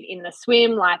made in the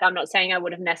swim, like I'm not saying I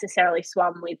would have necessarily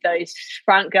swum with those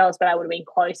front girls, but I would have been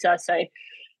closer. So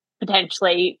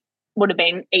potentially would have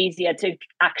been easier to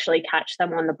actually catch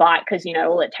them on the bike because, you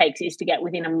know, all it takes is to get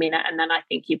within a minute. And then I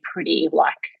think you're pretty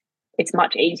like, it's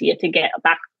much easier to get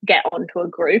onto a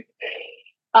group.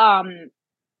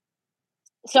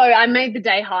 So I made the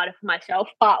day harder for myself,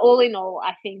 but all in all,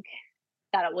 I think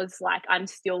that it was like I'm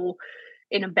still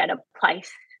in a better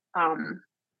place,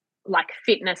 like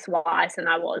fitness wise than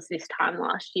I was this time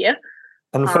last year.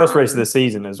 And the first race of the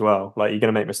season as well. Like, you're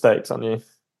going to make mistakes, aren't you?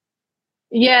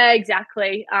 Yeah,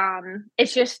 exactly.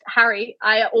 It's just, Harry,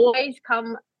 I always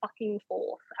come fucking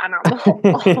fourth, and I'm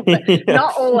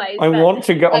not always. I want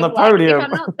to get on the podium.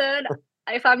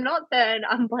 If I'm not third,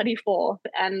 I'm bloody fourth,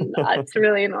 and it's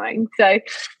really annoying. So,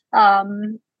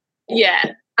 yeah,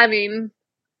 I mean,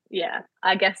 yeah,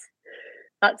 I guess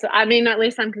that's. I mean, at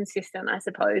least I'm consistent, I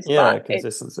suppose. Yeah, but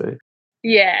consistency.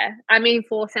 Yeah, I mean,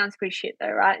 fourth sounds pretty shit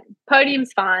though, right?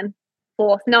 Podium's fine.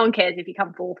 Fourth, no one cares if you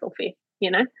come fourth or fifth,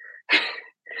 you know.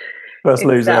 First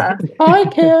loser. I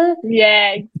care.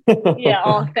 Yeah.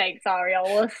 Oh, thanks,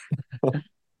 Ariolas.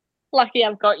 Lucky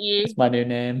I've got you. It's my new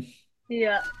name.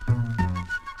 Yeah.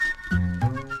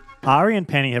 Ari and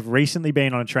Penny have recently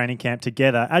been on a training camp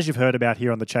together, as you've heard about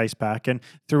here on the Chase Pack. And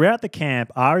throughout the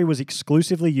camp, Ari was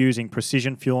exclusively using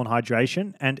Precision Fuel and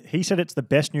Hydration, and he said it's the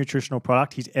best nutritional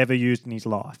product he's ever used in his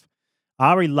life.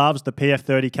 Ari loves the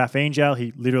PF30 caffeine gel.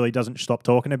 He literally doesn't stop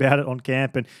talking about it on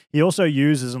camp. And he also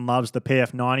uses and loves the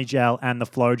PF90 gel and the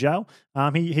Flow gel.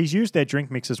 He's used their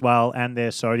drink mix as well and their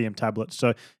sodium tablets.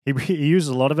 So he uses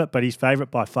a lot of it, but his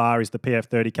favourite by far is the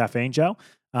PF30 caffeine gel.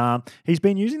 He's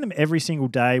been using them every single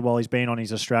day while he's been on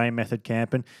his Australian method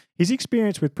camp. And his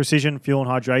experience with Precision Fuel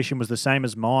and Hydration was the same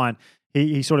as mine.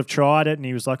 He sort of tried it and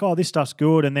he was like, oh, this stuff's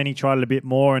good. And then he tried it a bit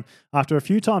more. And after a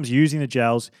few times using the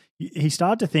gels, he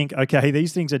started to think, okay,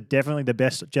 these things are definitely the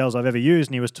best gels I've ever used.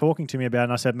 And he was talking to me about it.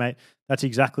 And I said, mate, that's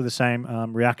exactly the same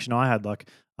reaction I had. Like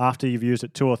after you've used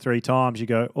it 2 or 3 times, you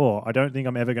go, oh, I don't think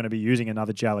I'm ever going to be using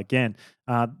another gel again.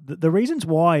 The reasons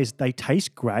why is they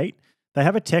taste great. They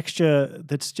have a texture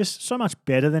that's just so much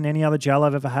better than any other gel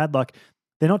I've ever had. Like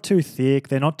they're not too thick.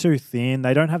 They're not too thin.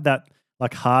 They don't have that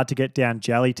like hard to get down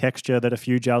jelly texture that a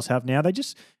few gels have now. They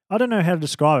just, I don't know how to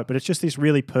describe it, but it's just this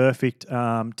really perfect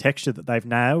texture that they've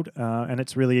nailed, and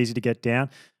it's really easy to get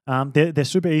down. They're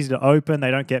super easy to open.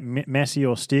 They don't get messy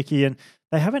or sticky, and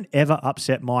they haven't ever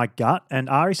upset my gut. And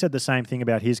Ari said the same thing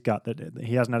about his gut, that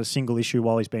he hasn't had a single issue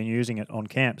while he's been using it on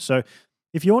camp. So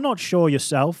If you're not sure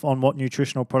yourself on what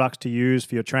nutritional products to use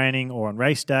for your training or on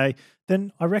race day,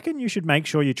 then I reckon you should make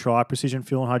sure you try Precision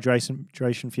Fuel and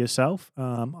Hydration for yourself.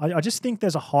 I just think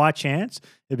there's a high chance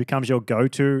it becomes your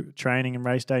go-to training and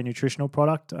race day nutritional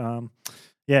product.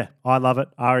 Yeah, I love it.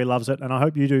 Ari loves it, and I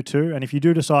hope you do too. And if you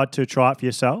do decide to try it for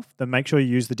yourself, then make sure you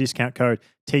use the discount code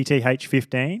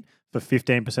TTH15 for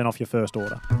 15% off your first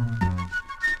order.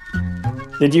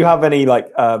 Did you have any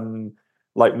like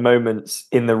moments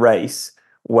in the race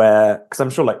where, because I'm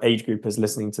sure like age groupers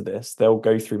listening to this, they'll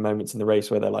go through moments in the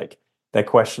race where they're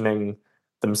questioning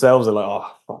themselves. They're like,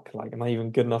 oh fuck, like am I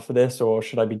even good enough for this, or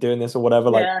should I be doing this or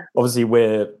whatever? Like obviously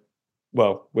we're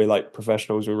like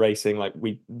professionals, we're racing, like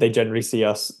they generally see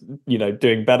us, you know,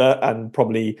 doing better and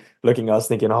probably looking at us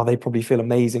thinking, oh, they probably feel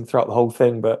amazing throughout the whole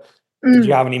thing. But did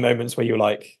you have any moments where you were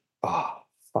like, oh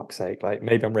fuck's sake, like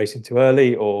maybe I'm racing too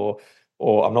early, or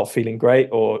I'm not feeling great,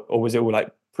 or was it all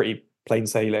like pretty plain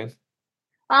sailing?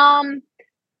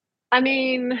 I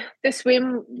mean, the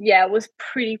swim, was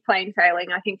pretty plain sailing,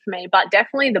 I think, for me, but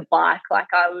definitely the bike, like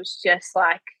I was just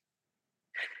like,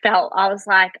 I was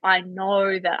like, I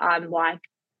know that I'm like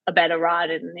a better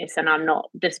rider than this, and I'm not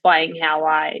displaying how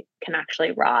I can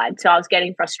actually ride. So I was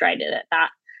getting frustrated at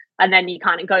that. And then you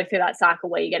kind of go through that cycle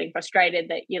where you're getting frustrated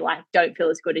that you like don't feel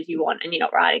as good as you want and you're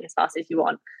not riding as fast as you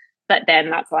want. But then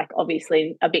that's like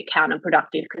obviously a bit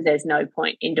counterproductive because there's no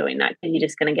point in doing that because you're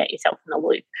just going to get yourself in a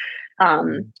loop.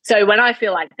 So when I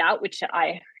feel like that, which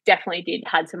I definitely did,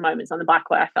 had some moments on the bike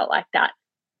where I felt like that,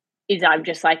 is I'm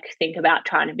just like think about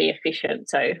trying to be efficient.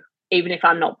 So even if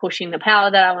I'm not pushing the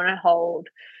power that I want to hold,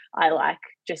 I like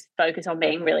just focus on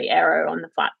being really aero on the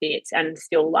flat bits and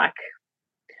still like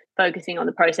focusing on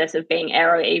the process of being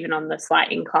aero even on the slight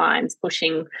inclines,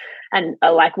 pushing. And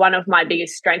like one of my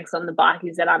biggest strengths on the bike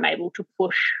is that I'm able to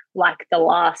push like the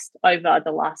last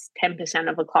 10%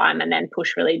 of a climb and then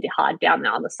push really hard down the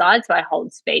other side. So I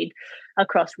hold speed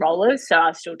across rollers. So I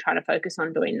was still trying to focus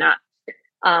on doing that.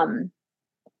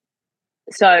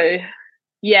 So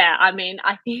yeah, I mean,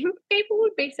 I think people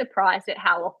would be surprised at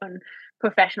how often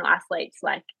professional athletes,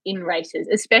 like in races,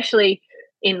 especially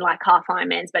in like half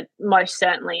Ironmans, but most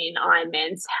certainly in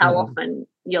Ironmans, how often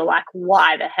you're like,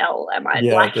 why the hell am I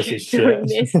like doing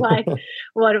this? Like,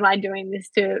 what am I doing this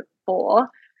for?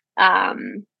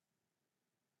 And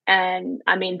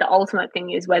I mean, the ultimate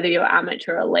thing is whether you're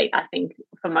amateur or elite, I think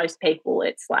for most people,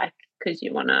 it's like, because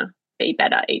you want to be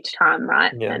better each time,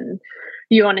 right? Yeah. And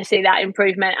you want to see that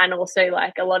improvement. And also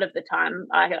like a lot of the time,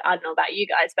 I don't know about you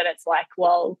guys, but it's like,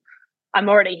 well, I'm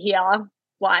already here.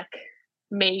 Like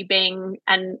me being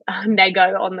a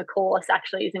nego on the course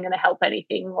actually isn't going to help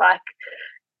anything. Like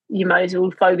you might as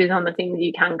well focus on the things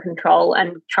you can control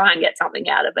and try and get something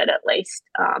out of it at least.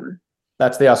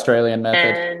 That's the Australian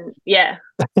method. And yeah.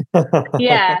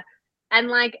 And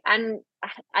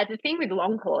the thing with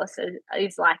long courses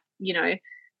is like, you know,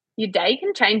 your day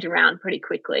can change around pretty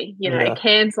quickly. You know,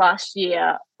 Cairns last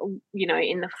year, you know,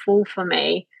 in the full for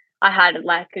me, I had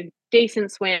like a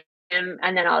decent swim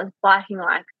and then I was biking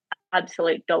like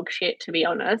absolute dog shit, to be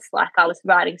honest. Like I was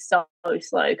riding so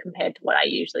slow compared to what I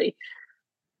usually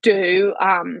do,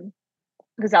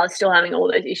 because I was still having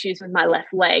all those issues with my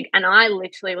left leg. And I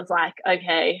literally was like,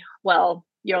 okay, well,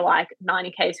 you're like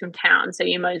 90 k's from town, so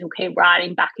you might as well keep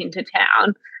riding back into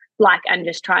town, like, and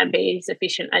just try and be as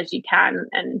efficient as you can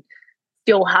and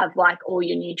still have like all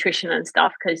your nutrition and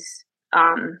stuff, because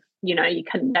you know, you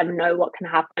can never know what can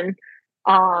happen.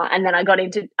 And then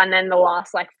and then the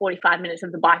last like 45 minutes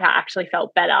of the bike, I actually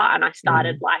felt better and I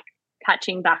started like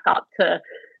catching back up to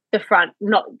the front,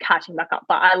 not catching back up,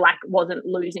 but I like wasn't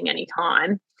losing any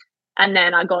time. And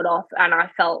then I got off and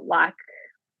I felt like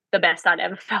the best I'd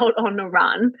ever felt on a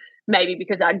run, maybe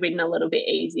because I'd ridden a little bit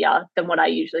easier than what I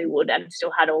usually would and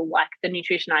still had all like the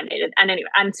nutrition I needed. And anyway,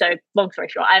 and so long story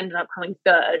short, I ended up coming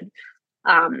third,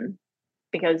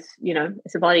 because, you know,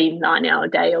 it's a bloody 9-hour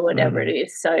day or whatever it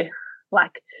is. So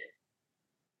like,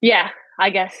 yeah, I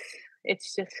guess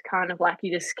it's just kind of like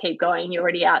you just keep going. You're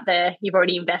already out there. You've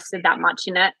already invested that much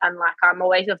in it. And like, I'm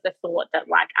always of the thought that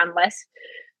like, unless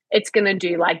it's going to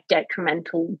do like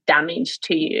detrimental damage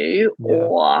to you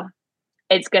or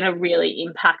it's going to really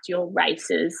impact your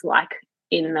races like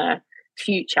in the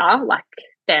future, like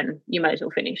then you might as well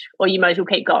finish or you might as well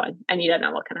keep going and you don't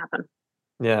know what can happen.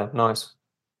 Yeah, nice.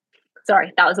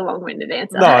 Sorry, that was a long-winded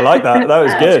answer. No, I like that. That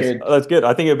was good. good. That's good.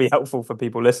 I think it would be helpful for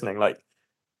people listening. Like,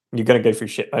 you're going to go through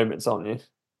shit moments, aren't you?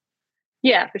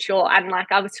 Yeah, for sure. And like,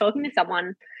 I was talking to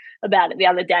someone about it the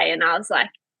other day and I was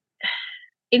like,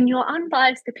 in your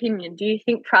unbiased opinion, do you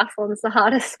think triathlon is the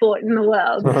hardest sport in the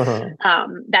world?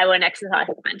 They were an exercise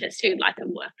scientist who like I've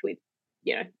worked with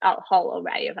a whole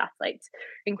array of athletes,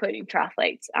 including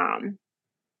triathletes.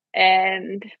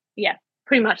 And yeah,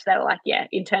 pretty much they were like, yeah,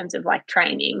 in terms of like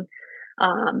training,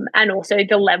 and also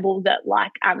the level that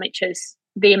like amateurs,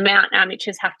 the amount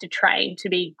amateurs have to train to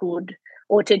be good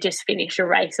or to just finish a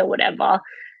race or whatever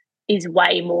is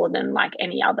way more than like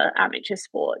any other amateur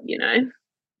sport,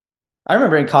 I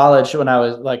remember in college when I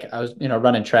was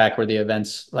running track where the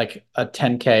events like a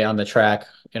 10K on the track,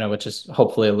 which is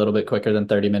hopefully a little bit quicker than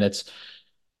 30 minutes,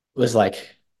 was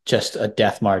like just a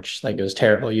death march. Like it was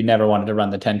terrible. You never wanted to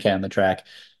run the 10K on the track.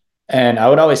 And I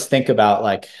would always think about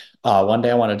like, one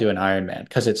day I want to do an Ironman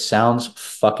because it sounds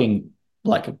fucking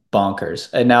like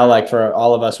bonkers. And now like for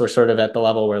all of us, we're sort of at the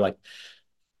level where like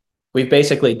we've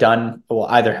basically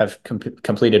either have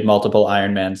completed multiple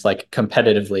Ironmans like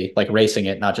competitively, like racing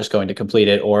it, not just going to complete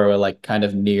it, or like kind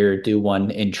of near do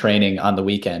one in training on the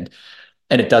weekend.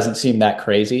 And it doesn't seem that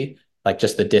crazy, like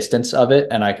just the distance of it.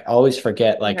 And I always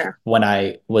forget like when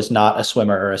I was not a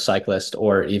swimmer or a cyclist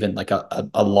or even like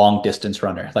a long distance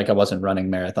runner, like I wasn't running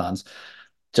marathons,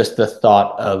 just the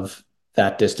thought of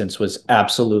that distance was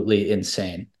absolutely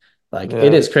insane. Like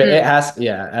it is crazy. It has,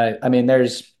 I mean,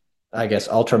 there's, I guess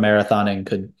ultra marathoning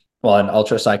and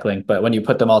ultra cycling, but when you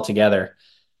put them all together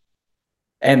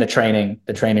and the training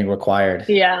required.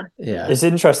 Yeah. It's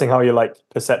interesting how your like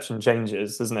perception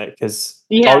changes, isn't it? Because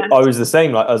I was the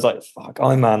same. Like I was like, fuck,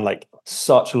 Ironman, like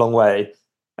such a long way.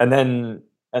 And then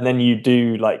you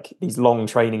do like these long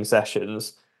training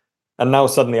sessions. And now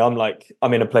suddenly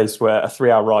I'm in a place where a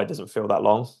 3-hour ride doesn't feel that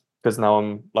long because now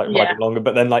I'm like riding longer.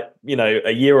 But then like,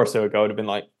 a year or so ago, I'd have been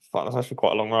like, fuck, that's actually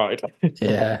quite a long ride.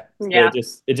 Yeah.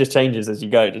 It just changes as you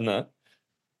go, doesn't it?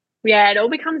 Yeah, it all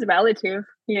becomes relative.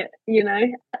 Yeah,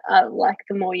 like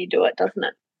the more you do it, doesn't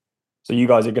it? So you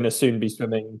guys are going to soon be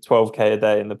swimming 12K a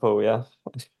day in the pool, yeah?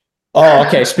 Oh,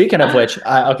 okay. Speaking of which, so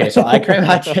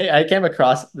I came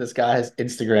across this guy's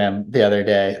Instagram the other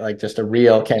day, like just a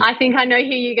reel. I think I know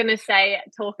who you're going to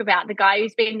talk about, the guy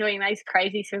who's been doing those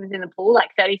crazy swims in the pool,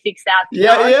 like 36,000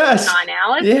 yards for 9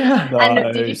 hours. Yeah.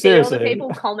 And did you see all the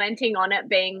people commenting on it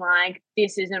being like,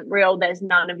 this isn't real. There's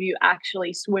none of you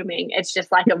actually swimming. It's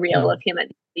just like a reel of him at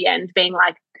the end being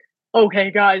like, okay,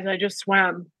 guys, I just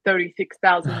swam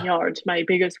 36,000 yards, my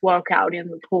biggest workout in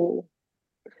the pool.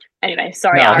 Anyway,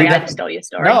 sorry, Ari, I just stole your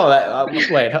story. No,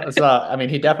 wait. So, I mean,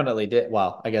 he definitely did.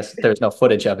 Well, I guess there's no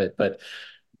footage of it, but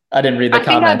I didn't read the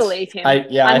comments. I believe him.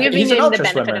 I'm giving him the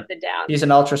benefit of the doubt. He's an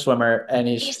ultra swimmer, and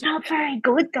he's not very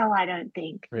good, though, I don't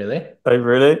think. Really? Oh,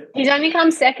 really? He's only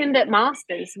come second at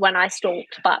Masters when I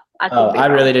stalked, but I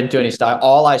really didn't do any style.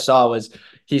 All I saw was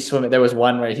he swimming. There was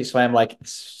one where he swam like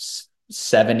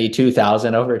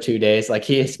 72,000 over 2 days. Like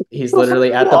he's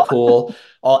literally at the pool.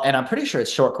 And I'm pretty sure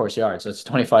it's short course yards. So it's a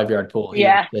 25-yard pool.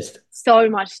 So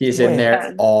much. He's in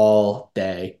there all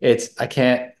day. I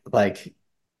can't like.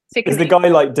 Is the guy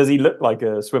like? Does he look like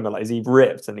a swimmer? Like, is he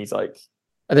ripped? And he's like,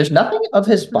 there's nothing of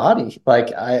his body. Like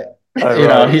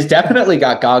he's definitely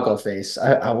got goggle face.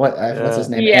 What's his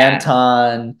name? Yeah.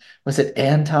 Anton. Was it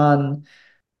Anton?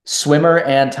 Swimmer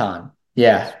Anton.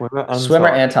 Yeah. Swimmer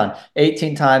Anton.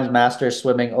 18 times Masters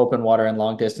swimming, open water and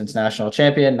long distance national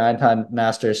champion, 9-time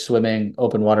Masters swimming,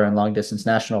 open water and long distance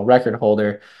national record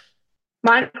holder.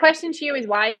 My question to you is,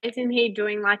 why isn't he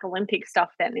doing like Olympic stuff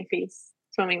then if he's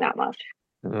swimming that much?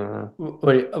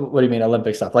 What do you mean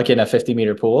Olympic stuff? Like in a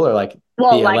 50-meter pool or like the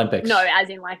Olympics? No, as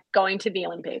in like going to the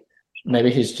Olympics.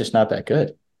 Maybe he's just not that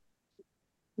good.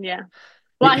 Yeah.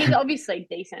 Well, he's obviously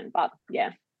decent, but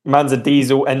yeah. Man's a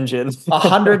diesel engine.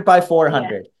 100 by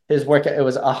 400. Yeah. His workout, it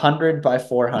was 100 by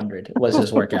 400 was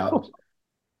his workout.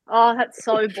 Oh, that's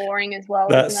so boring as well.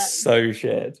 That's isn't it? So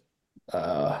shit.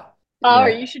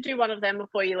 You should do one of them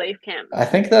before you leave camp. I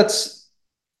think that's,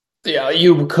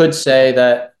 you could say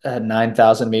that a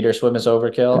 9,000 meter swim is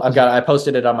overkill. I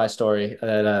posted it on my story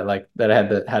that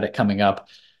I had it coming up,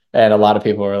 and a lot of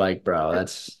people were like, "Bro,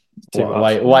 that's too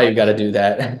much. Why you got to do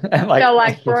that?" And they're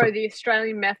like, "Bro, the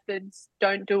Australian methods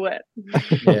don't do it."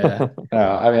 Yeah, no,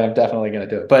 I mean, I'm definitely gonna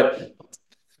do it, but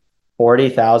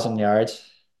 40,000 yards.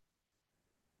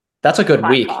 That's a good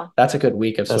week. That's a good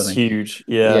week of swimming. That's huge.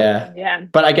 Yeah.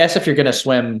 But I guess if you're gonna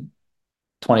swim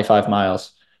 25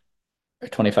 miles. Or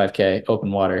 25K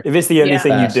open water. If it's the only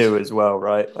thing you do as well,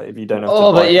 right? Like if you don't have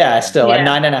but still a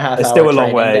 9.5 hour. It's still a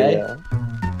long way. Day. Yeah.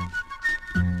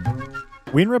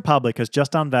 Win Republic has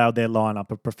just unveiled their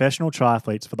lineup of professional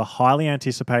triathletes for the highly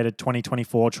anticipated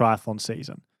 2024 triathlon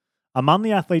season. Among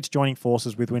the athletes joining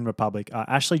forces with Win Republic are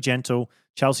Ashley Gentle,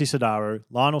 Chelsea Sodaro,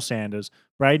 Lionel Sanders,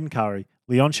 Braden Curry,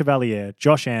 Leon Chevalier,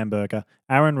 Josh Amberger,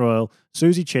 Aaron Royal,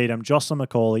 Susie Cheatham, Jocelyn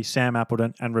McCauley, Sam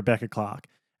Appleton, and Rebecca Clark.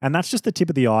 And that's just the tip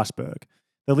of the iceberg.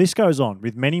 The list goes on,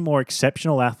 with many more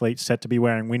exceptional athletes set to be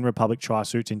wearing Win Republic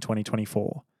tri-suits in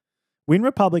 2024. Win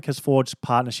Republic has forged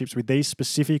partnerships with these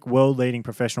specific world-leading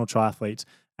professional triathletes,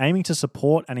 aiming to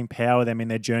support and empower them in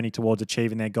their journey towards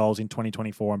achieving their goals in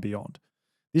 2024 and beyond.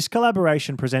 This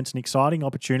collaboration presents an exciting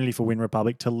opportunity for Win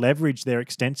Republic to leverage their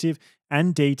extensive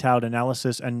and detailed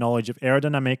analysis and knowledge of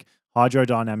aerodynamic,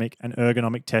 hydrodynamic, and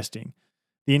ergonomic testing.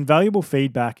 The invaluable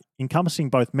feedback, encompassing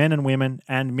both men and women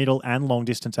and middle and long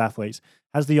distance athletes,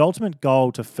 has the ultimate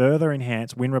goal to further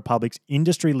enhance Win Republic's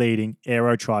industry-leading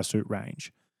aero tri-suit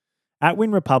range. At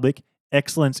Win Republic,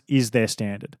 excellence is their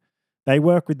standard. They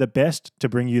work with the best to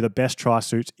bring you the best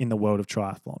tri-suits in the world of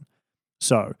triathlon.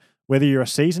 So, whether you're a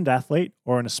seasoned athlete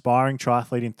or an aspiring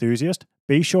triathlete enthusiast,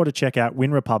 be sure to check out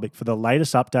Win Republic for the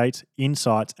latest updates,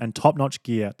 insights, and top-notch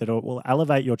gear that will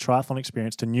elevate your triathlon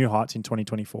experience to new heights in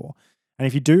 2024. And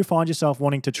if you do find yourself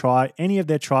wanting to try any of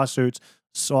their tri-suits,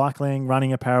 cycling,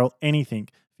 running apparel, anything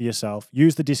for yourself,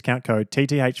 use the discount code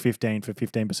TTH15 for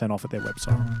 15% off at their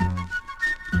website.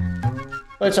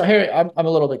 Wait, so Harry, I'm a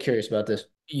little bit curious about this.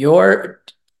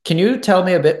 Can you tell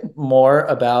me a bit more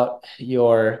about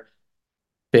your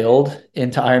build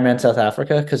into Ironman South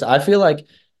Africa? Because I feel like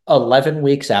 11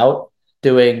 weeks out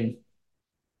doing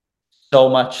so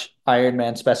much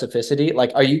Ironman specificity,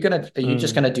 like, are you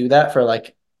just gonna do that for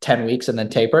like 10 weeks and then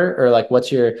taper? Or like,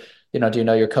 what's your, do you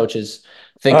know your coach's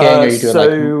thinking? Are you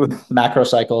doing like macro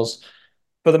cycles?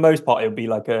 For the most part, it'll be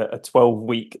like a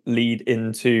 12-week lead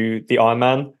into the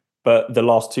Ironman, but the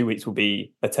last 2 weeks will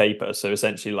be a taper. So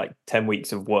essentially like 10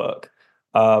 weeks of work.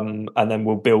 And then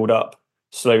we'll build up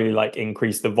slowly, like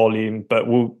increase the volume, but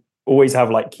we'll always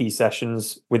have like key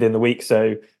sessions within the week.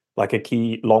 So like a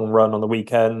key long run on the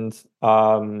weekend.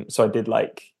 So I did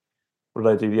like, what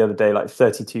did I do the other day? Like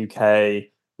 32K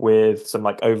with some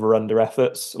like over under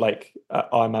efforts, like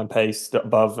Ironman pace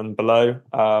above and below.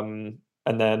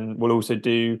 And then we'll also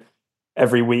do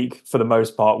every week, for the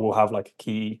most part, we'll have like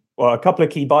a couple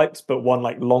of key bikes, but one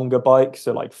like longer bike.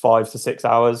 So like 5 to 6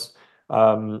 hours,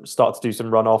 start to do some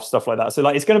runoff, stuff like that. So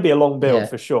like, it's going to be a long build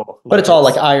for sure. But it's all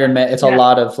like Ironman. It's a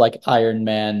lot of like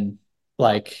Ironman,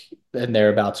 like and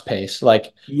thereabouts pace.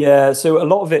 Like, yeah. So a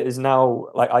lot of it is now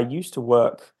like, I used to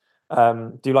work,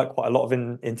 do like quite a lot of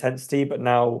intensity, but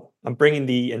now I'm bringing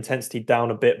the intensity down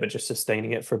a bit, but just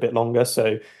sustaining it for a bit longer. So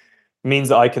it means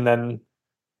that I can then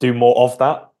do more of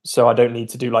that. So I don't need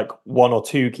to do like 1 or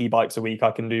 2 key bikes a week.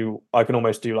 I can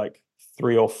almost do like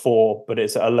 3 or 4, but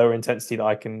it's at a lower intensity that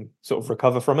I can sort of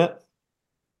recover from it.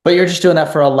 But you're just doing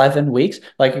that for 11 weeks.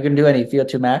 Like, you're going to do any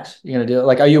VO2 max? You're going to do it?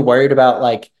 Like, are you worried about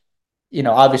like,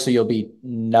 obviously you'll be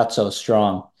not so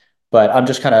strong, but I'm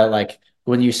just kind of like,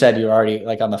 when you said you're already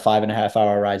like on the 5.5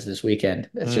 hour rides this weekend,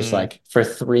 it's just like for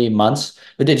 3 months.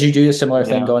 But did you do a similar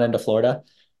thing going into Florida?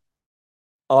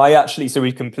 So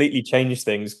we completely changed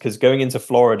things, because going into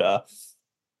Florida,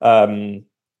 I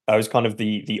was kind of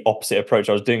the opposite approach.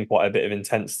 I was doing quite a bit of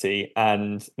intensity,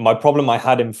 and my problem I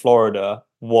had in Florida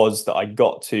was that I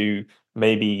got to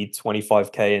maybe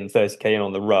 25K and 30K in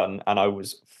on the run, and I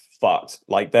was fucked.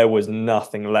 Like, there was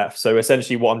nothing left. So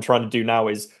essentially what I'm trying to do now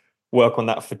is work on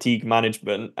that fatigue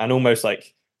management, and almost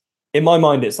like, in my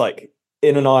mind, it's like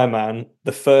in an Ironman,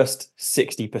 the first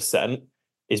 60%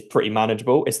 is pretty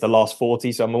manageable. It's the last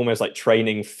 40. So I'm almost like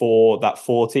training for that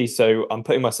 40. So I'm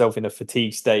putting myself in a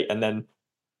fatigue state and then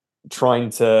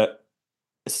trying to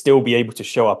still be able to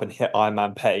show up and hit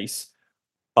Ironman pace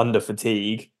under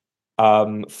fatigue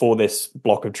for this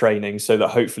block of training, so that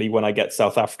hopefully when I get to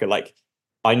South Africa, like,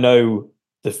 I know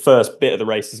the first bit of the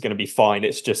race is going to be fine.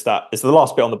 It's just that it's the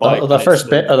last bit on the bike. The first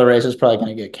bit of the race is probably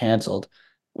going to get canceled.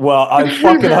 Well, I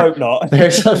fucking hope not.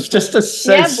 There's just a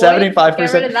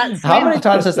 75%. How many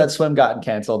times has that swim gotten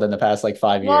canceled in the past like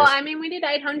 5 years? Well, I mean, we did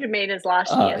 800 meters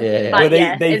last year. Yeah. But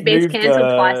Well, it's been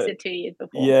cancelled twice to 2 years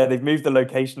before. Yeah, they've moved the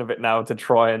location of it now to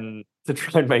try and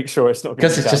make sure it's not,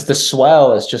 because it's just the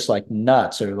swell is just like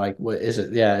nuts, or like, what is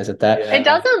it? Yeah, is it that? It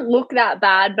doesn't look that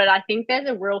bad, but I think there's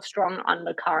a real strong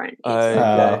undercurrent. And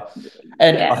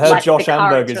I heard like Josh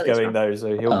Amberg is really going strong. though,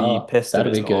 so he'll be pissed if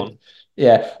it's be good. on.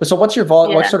 Yeah. So what's your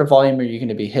volume? What sort of volume are you going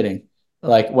to be hitting?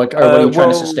 Like, what are you trying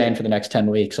to sustain for the next 10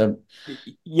 weeks?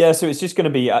 Yeah, so it's just going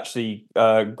to be actually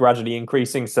gradually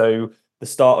increasing. So the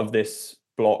start of this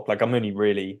block, like, I'm only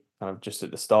really kind of just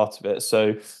at the start of it.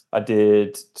 So I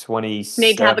did 27.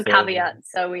 Need to have a caveat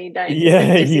so we don't. In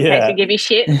case we give you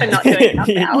shit for not doing enough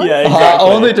hours. Yeah, exactly.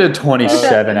 I only did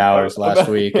 27 hours last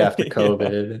week after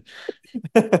COVID.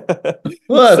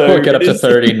 We'll get up to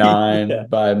 39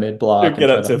 by mid-block. We'll get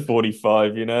up to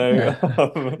 45, No,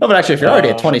 but actually, if you're already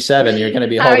at 27, you're going to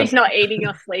be holding. Harry's not eating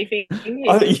or sleeping.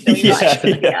 He's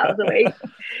Yeah. hours a week.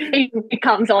 he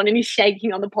comes on and he's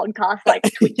shaking on the podcast, like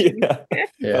twitching. Yeah.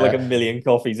 Yeah. Like a million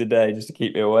coffees a day just to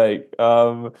keep me awake.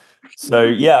 So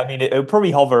yeah, I mean, it'll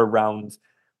probably hover around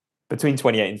between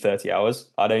 28 and 30 hours.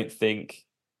 I don't think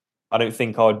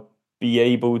I'd be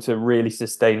able to really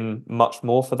sustain much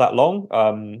more for that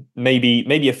long.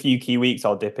 Maybe a few key weeks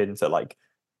I'll dip into like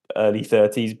early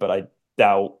 30s, but I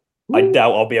doubt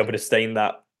I'll be able to sustain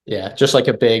that. Yeah, just like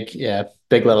a big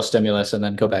little stimulus and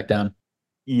then go back down.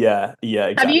 Yeah, Have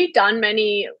exactly. you done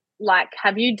any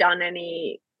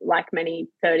many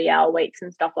 30-hour weeks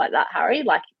and stuff like that, Harry?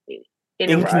 Like in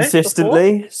a row before?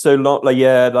 Inconsistently, so not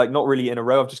not really in a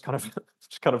row. I've just kind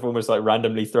of almost like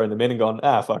randomly thrown them in and gone,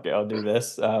 fuck it, I'll do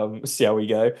this. See how we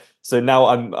go. So now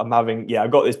I'm having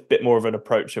I've got this bit more of an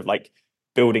approach of like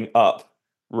building up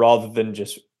rather than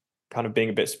just kind of being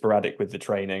a bit sporadic with the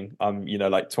training.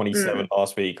 Like 27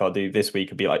 last week, I'll do this week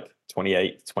it'll be like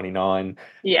 28, 29.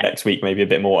 Yeah. Next week maybe a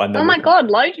bit more. And then Oh my God,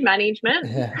 load management.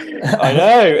 Yeah. I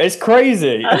know, it's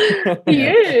crazy.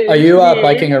 You. Are you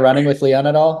biking or running with Leon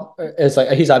at all? It's like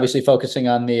he's obviously focusing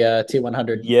on the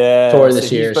T100 tour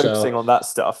this year, he's focusing on that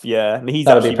stuff. Yeah, and he's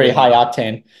that'll be pretty high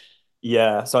octane.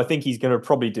 Yeah, so I think he's going to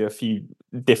probably do a few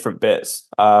different bits.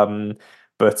 I'm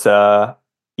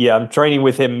training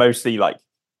with him mostly like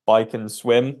bike and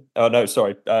swim. Oh no,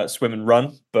 sorry, swim and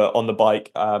run. But on the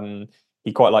bike,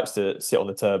 he quite likes to sit on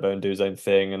the turbo and do his own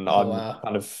thing, and I'm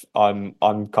kind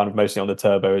of mostly on the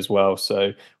turbo as well.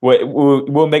 So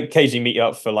we'll occasionally meet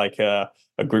up for like a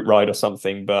group ride or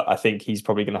something. But I think he's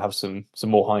probably going to have some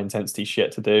more high intensity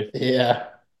shit to do. Yeah,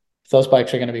 those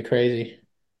bikes are going to be crazy.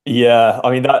 Yeah,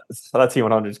 I mean that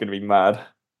T100 is going to be mad.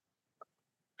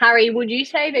 Harry, would you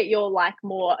say that you're like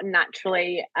more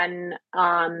naturally an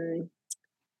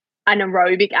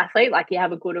aerobic athlete, like you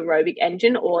have a good aerobic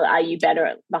engine, or are you better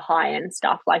at the high end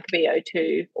stuff like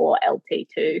VO2 or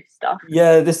LT2 stuff?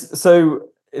 Yeah, so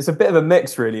it's a bit of a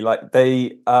mix really. Like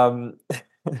they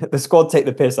the squad take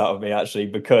the piss out of me actually,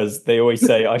 because they always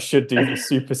say I should do the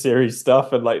super series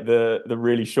stuff and like the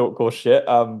really short course shit.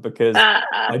 Because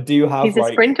I do have he's a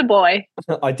sprinter boy.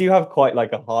 I do have quite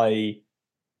like a high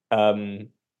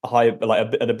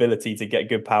like an ability to get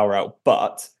good power out,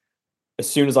 but as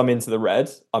soon as I'm into the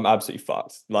red, I'm absolutely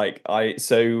fucked. Like if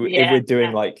we're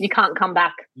doing like you can't come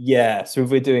back. Yeah, so if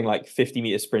we're doing like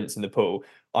 50-meter sprints in the pool,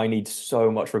 I need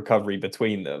so much recovery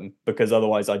between them, because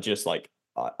otherwise I just like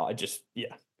I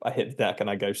hit the deck and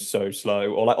I go so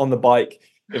slow. Or like on the bike,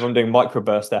 if I'm doing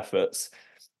microburst efforts,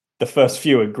 the first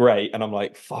few are great and I'm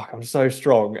like, fuck, I'm so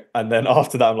strong. And then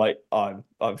after that I'm like, I'm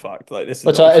fucked. Like this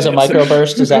is is a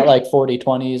microburst, is that like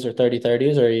 40-20s or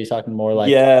 30-30s, or are you talking more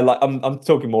like like I'm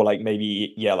talking more like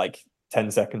maybe like 10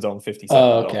 seconds on, 50 seconds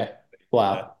Oh, okay. on.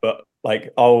 Wow. Yeah, but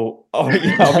like I'll be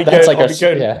that's going, like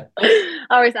yeah.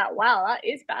 Oh, is that that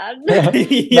is bad?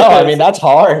 No, I mean that's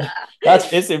hard.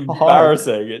 It's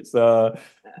embarrassing. It's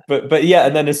but yeah,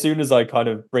 and then as soon as I kind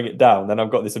of bring it down, then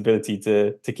I've got this ability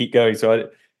to keep going. So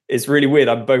it's really weird.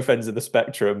 I'm both ends of the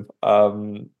spectrum.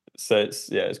 So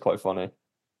it's quite funny.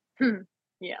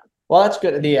 Yeah. Well, that's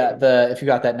good. The if you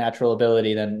got that natural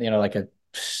ability, then like a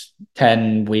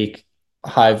 10-week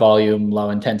high volume, low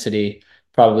intensity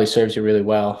probably serves you really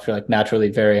well. If you're like naturally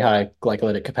very high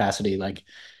glycolytic capacity, like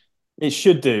it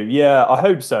should do. Yeah, I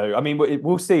hope so. I mean,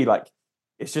 we'll see. Like,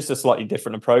 it's just a slightly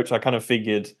different approach. I kind of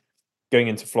figured going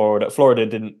into Florida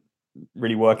didn't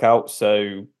really work out,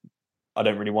 so I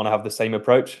don't really want to have the same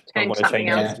approach. I want to change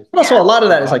it. Also, a lot of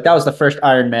that is like that was the first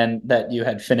Ironman that you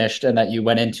had finished and that you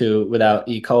went into without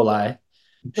E. coli.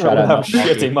 Shout out! I'm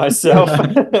shitting myself.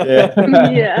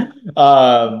 Yeah.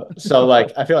 So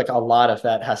like, I feel like a lot of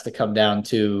that has to come down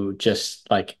to just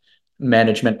like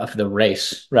management of the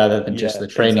race rather than just the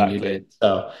training you did.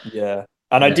 So yeah,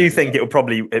 and I do think it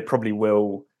probably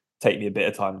will take me a bit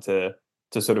of time to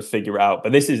sort of figure it out.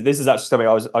 But this is actually something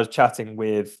I was chatting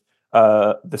with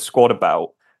the squad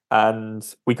about, and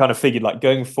we kind of figured like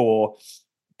going for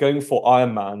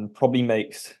Ironman probably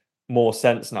makes more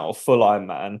sense now, full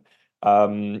Ironman,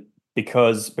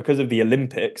 because of the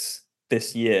Olympics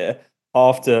this year.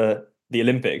 After the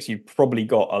Olympics, you've probably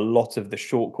got a lot of the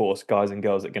short course guys and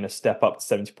girls that are going to step up to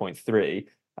 70.3,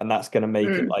 and that's going to make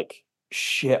it like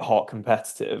shit hot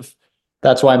competitive.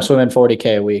 That's why I'm swimming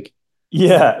 40K a week.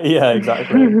 Yeah,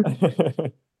 exactly.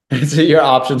 So your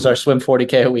options are swim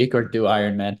 40K a week or do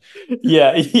Ironman.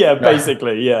 Yeah,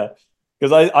 basically, yeah.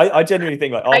 Because I genuinely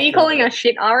think like, are you calling us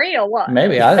shit, Ari, or what?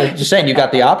 Maybe I'm just saying you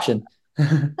got the option.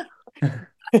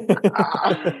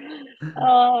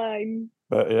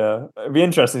 But yeah, it'd be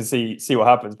interesting to see what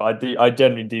happens. But I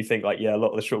genuinely do think like, yeah, a lot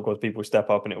of the short course people step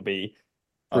up and it'll be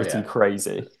pretty yeah.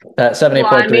 crazy. That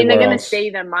Well, I 70.3 mean, they're going to worlds. see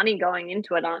the money going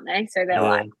into it, aren't they? So they're Yeah.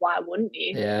 like, why wouldn't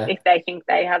you? Yeah. If they think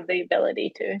they have the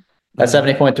ability to. That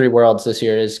 70.3 worlds this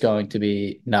year is going to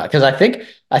be not, because I think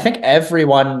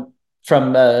everyone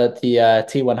from the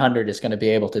T100 is going to be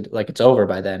able to, like, it's over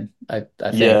by then. I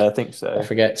think. Yeah, I think so. I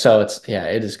forget. So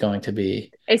it is going to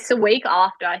be It's the week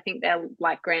after, I think they're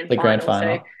like grand the final. grand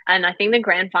final. So, and I think the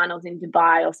grand final's in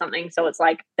Dubai or something. So it's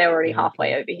like they're already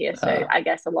halfway over here. So I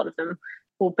guess a lot of them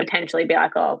will potentially be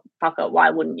like, oh, fuck it,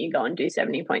 why wouldn't you go and do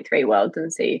 70.3 worlds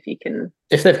and see if you can.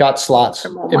 If they've got slots, For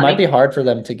more it might money. be hard for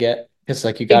them to get, because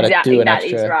like you got to Exactly, do an that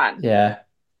extra. is right. Yeah.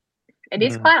 It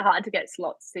is quite hard to get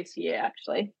slots this year,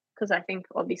 actually, because I think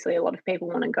obviously a lot of people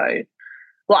want to go.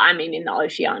 Well, I mean, in the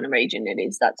Oceania region, it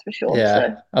is, that's for sure.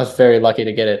 Yeah. So. I was very lucky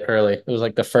to get it early. It was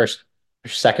like the first or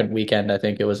second weekend, I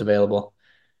think it was available.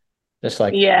 Just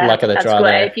like luck of the that's draw good.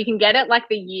 there. If you can get it like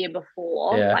the year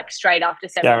before, Yeah. like straight after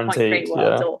 7.3 Guaranteed,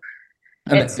 worlds, yeah. or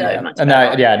And it's so much and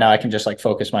better. now I can just like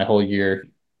focus my whole year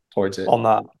towards it. On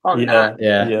that. On yeah. that.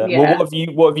 Yeah. Yeah. Yeah. Well,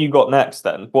 what have you got next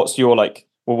then? What's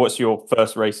your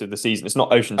first race of the season? It's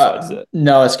not Oceanside, is it?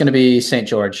 No, it's going to be St.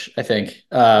 George, I think.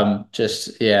 I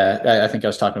think I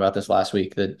was talking about this last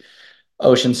week, that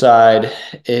Oceanside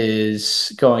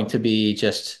is going to be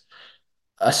just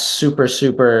a super,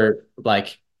 super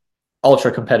like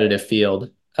ultra competitive field.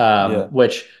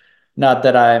 Which, not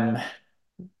that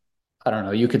I don't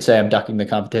know, you could say I'm ducking the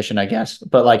competition, I guess,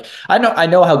 but like I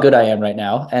know how good I am right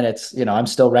now, and it's, I'm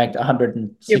still ranked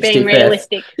 165th. You're being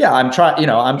realistic. Yeah, I'm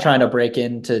trying to break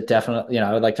into, definitely,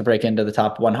 I would like to break into the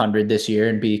top 100 this year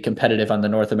and be competitive on the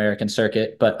North American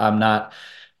circuit, but I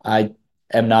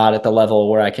am not at the level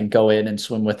where I can go in and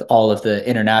swim with all of the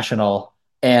international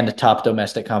and top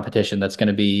domestic competition that's going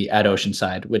to be at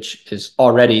Oceanside, which is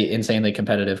already insanely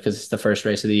competitive because it's the first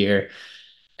race of the year,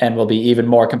 and will be even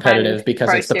more competitive And because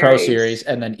Pro it's the Pro Series. Series,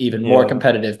 and then even more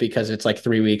competitive because it's like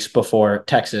 3 weeks before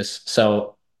Texas.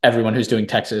 So everyone who's doing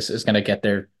Texas is going to get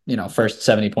their, first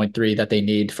 70.3 that they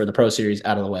need for the Pro Series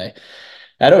out of the way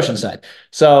at Oceanside.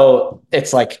 So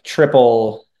it's like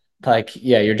triple, like,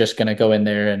 you're just going to go in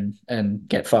there and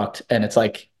get fucked. And it's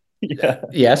like,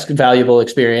 yes, valuable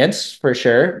experience for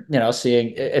sure.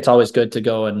 Seeing, it's always good to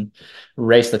go and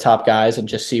race the top guys and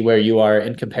just see where you are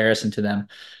in comparison to them.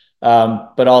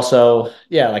 But also,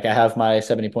 like I have my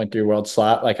 70.3 world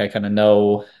slot. Like I kind of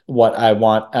know what I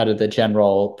want out of the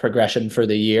general progression for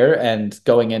the year, and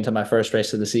going into my first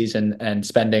race of the season and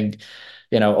spending,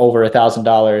 over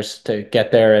 $1,000 to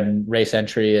get there, and race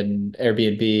entry and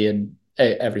Airbnb and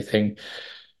everything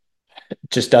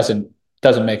just doesn't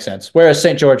make sense. Whereas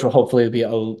St. George will hopefully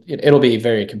it'll be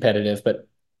very competitive, but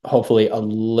hopefully a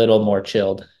little more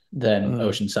chilled than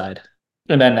Oceanside.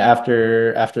 And then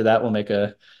after that, we'll make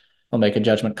a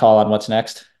judgment call on what's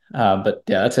next. But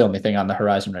yeah, that's the only thing on the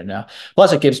horizon right now.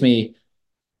 Plus, it gives me,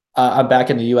 I'm back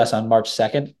in the US on March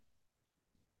 2nd.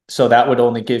 So that would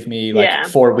only give me like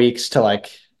 4 weeks to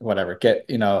like, whatever, get,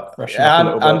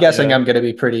 I'm guessing I'm going to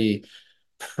be pretty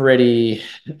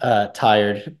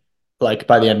tired, like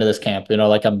by the end of this camp,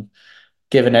 like I'm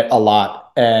giving it a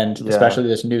lot. And especially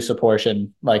this Noosa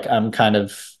portion, like I'm kind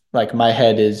of like, my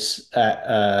head is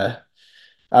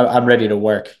I'm ready to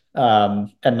work,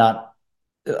 and not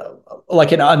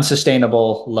like an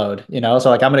unsustainable load, so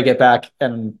like I'm going to get back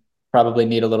and probably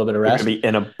need a little bit of rest. You're going to be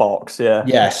in a box. Yeah.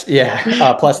 Yes.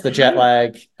 Yeah. Plus the jet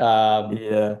lag.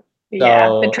 The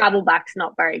travel back's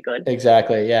not very good.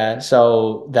 Exactly. Yeah.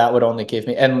 So that would only give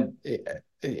me, and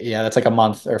that's like a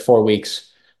month or 4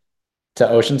 weeks to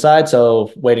Oceanside.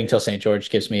 So waiting till St. George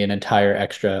gives me an entire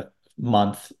extra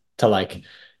month to like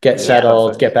get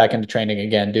settled, get back into training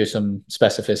again, do some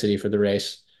specificity for the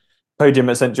race. Podium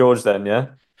at St. George then, yeah?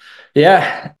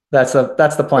 Yeah, that's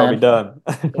the plan. Gotta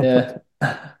be done. Yeah.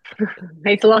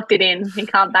 He's locked it in. He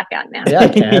can't back out now. Yeah, I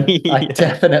can. I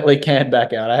definitely can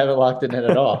back out. I haven't locked it in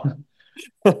at all.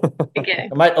 Okay.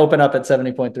 I might open up at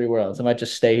 70.3 worlds. I might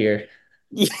just stay here.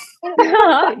 Yeah,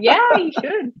 you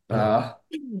should.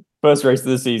 First race of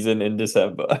the season in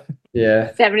December.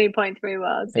 Yeah. 70.3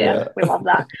 worlds. Yeah, we love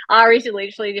that. Ari's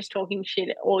literally just talking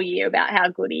shit all year about how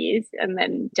good he is, and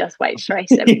then just wait to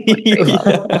race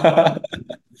 70.3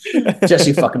 worlds. Just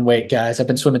you fucking wait, guys. I've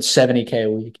been swimming 70K a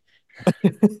week.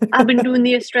 I've been doing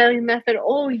the Australian method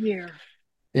all year.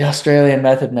 The Australian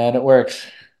method, man, it works.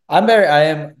 I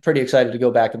am pretty excited to go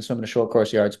back and swim in a short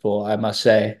course yards pool, I must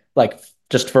say. Like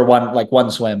just for one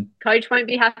swim. Coach won't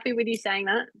be happy with you saying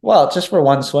that. Well, just for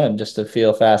one swim, just to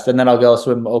feel fast. And then I'll go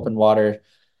swim open water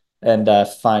and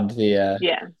find the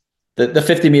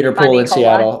 50-meter pool in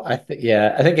Seattle. I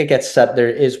think it gets set. There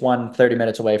is one 30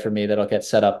 minutes away from me that'll get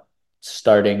set up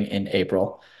starting in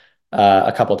April.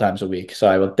 a couple times a week. So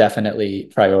I will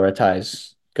definitely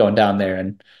prioritize going down there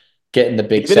and getting the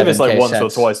big Even if it's 7K like once or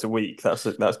sets. twice a week, that's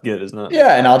good, isn't it?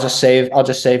 Yeah, and I'll just save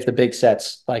the big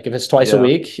sets. Like if it's twice a Yeah.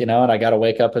 week, and I got to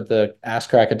wake up at the ass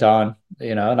crack of dawn,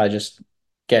 and I just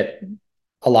get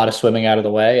a lot of swimming out of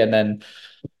the way. And then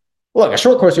look, a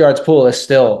short course yards pool is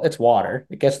still, it's water.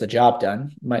 It gets the job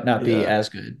done. Might not be Yeah. as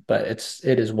good, but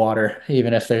it is water,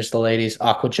 even if there's the ladies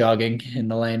aqua jogging in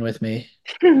the lane with me.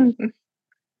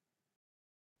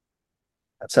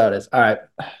 That's how it is. All right.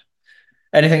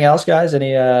 Anything else, guys?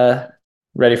 Any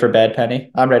ready for bed,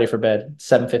 Penny? I'm ready for bed.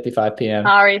 7:55 p.m.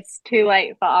 Ari's too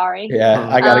late for Ari. Yeah,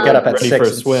 I got to get up at Ready for 6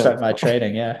 a and swim. start my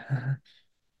training. Yeah.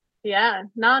 Yeah,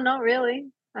 no, not really.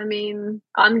 I mean,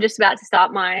 I'm just about to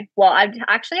start I've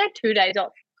actually had 2 days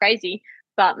off. Crazy,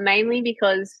 but mainly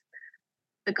because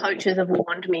the coaches have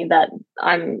warned me that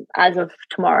I'm, as of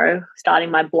tomorrow,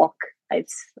 starting my block. I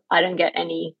don't get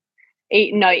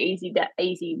no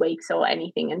easy weeks or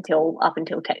anything up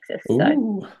until Texas. So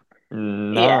Ooh.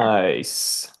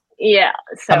 Nice. yeah.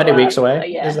 So How many weeks away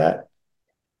yeah. is that?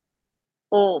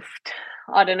 Oof,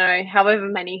 I don't know. However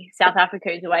many South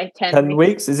Africa is away. 10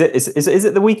 weeks? Is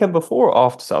it the weekend before or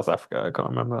after South Africa? I can't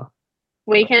remember.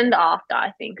 Weekend after,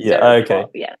 I think. Yeah, So okay. 12,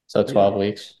 yeah. So 12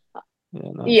 weeks.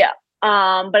 Yeah, nice. Yeah.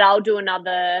 But I'll do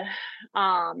another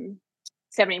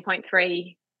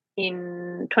 70.3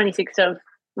 in 26th of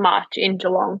March in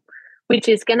Geelong, which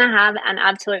is going to have an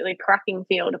absolutely cracking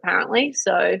field apparently.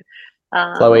 So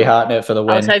Chloe Hartnett for the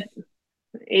win.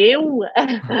 Ew.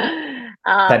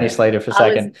 Penny Slater for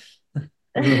second.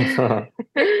 Well,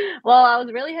 I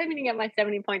was really hoping to get my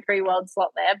 70.3 world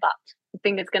slot there, but I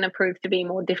think it's going to prove to be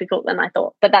more difficult than I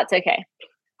thought. But that's okay.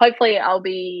 Hopefully, I'll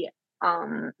be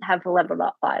have leveled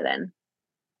up by then.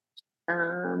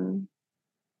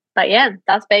 But yeah,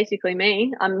 that's basically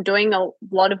me. I'm doing a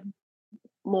lot of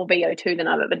more VO2 than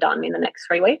I've ever done in the next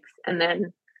 3 weeks, and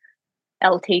then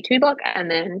LT2 block, and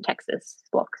then Texas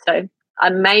block. So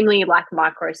I'm mainly like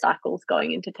micro cycles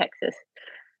going into Texas,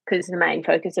 because the main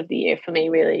focus of the year for me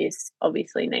really is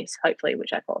obviously Nice, hopefully,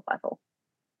 which I qualify for.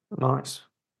 Nice.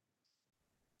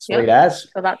 Sweet as.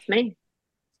 So that's me.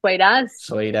 Sweet as.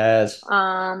 Sweet as.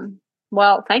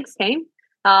 Well, thanks, team.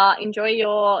 Enjoy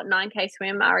your 9K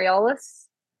swim, Ariolis.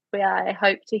 I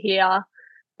hope to hear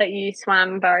that you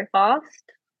swam very fast,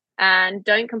 and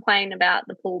don't complain about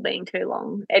the pool being too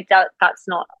long. That's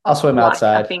not. I'll swim like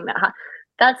outside. A thing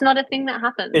that's not a thing that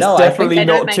happens. It's No, I think definitely they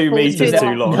don't not make 2 pools meters too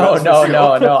too long. long.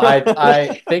 No.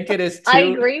 I think it is I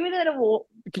too. agree with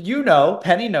it.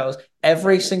 Penny knows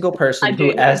every single person I who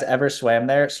do know. has ever swam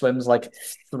there swims like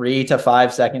 3 to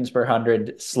 5 seconds per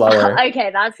 100 slower. Okay,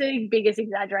 that's the biggest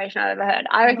exaggeration I've ever heard.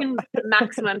 I reckon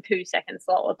maximum 2 seconds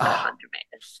slower per 100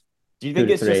 meters. Do you think 2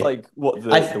 to it's just 3. like what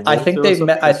the I think water or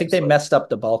something? I It's think just they like- messed up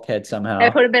the bulkhead somehow.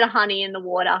 They put a bit of honey in the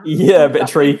water. Yeah, a bit of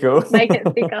treacle. Make it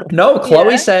thicker. No,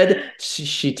 Chloe Yeah. said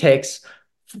she takes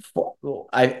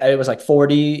it was like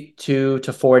 42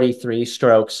 to 43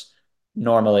 strokes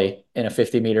normally in a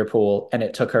 50-meter pool, and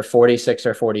it took her 46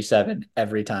 or 47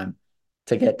 every time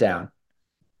to get down.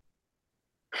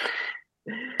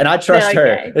 And I trust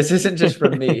Okay. her. This isn't just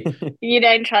from me. You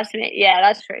don't trust me. Yeah,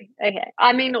 that's true. Okay.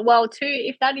 I mean, well, too,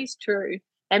 if that is true,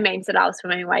 it means that I was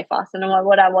swimming way faster than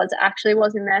what I actually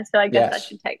was in there. So I guess I Yes.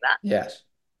 should take that. Yes.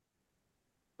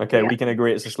 Okay, Yeah. we can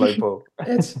agree it's a slow pull.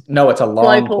 It's a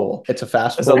long pool. pool. It's a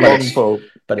fast It's a pool, long pull.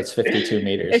 but it's 52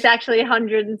 meters. It's actually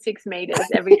 106 meters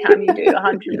every time you do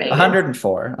 100 meters.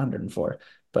 104.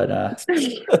 But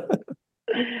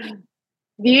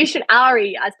You should,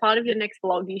 Ari, as part of your next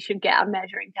vlog, you should get a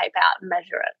measuring tape out and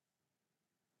measure it.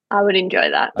 I would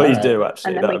enjoy that. Please Alright. do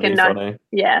actually. And then That we would be can know- funny.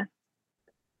 Yeah.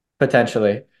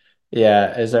 potentially.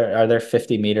 Yeah. Are there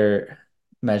 50-meter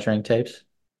measuring tapes?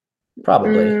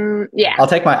 Probably. Yeah. I'll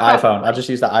take my iPhone. Probably. I'll just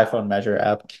use the iPhone measure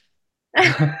app. Put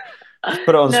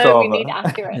it on No, Strava. we need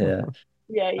accurate.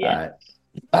 Yeah. Yeah.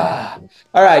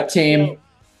 All right, team.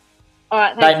 All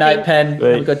right. Night, Thanks, night, team. Pen. Have a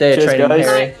Great. good day of Cheers, training, guys.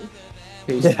 Harry.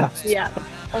 Peace. Yeah. Yeah.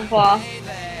 Au revoir.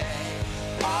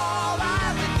 All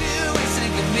I would do is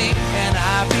think of me and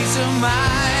our peace of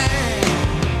mind.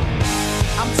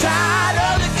 I'm tired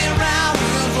of looking around,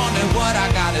 wondering what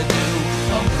I gotta do,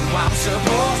 or who I'm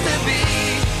supposed to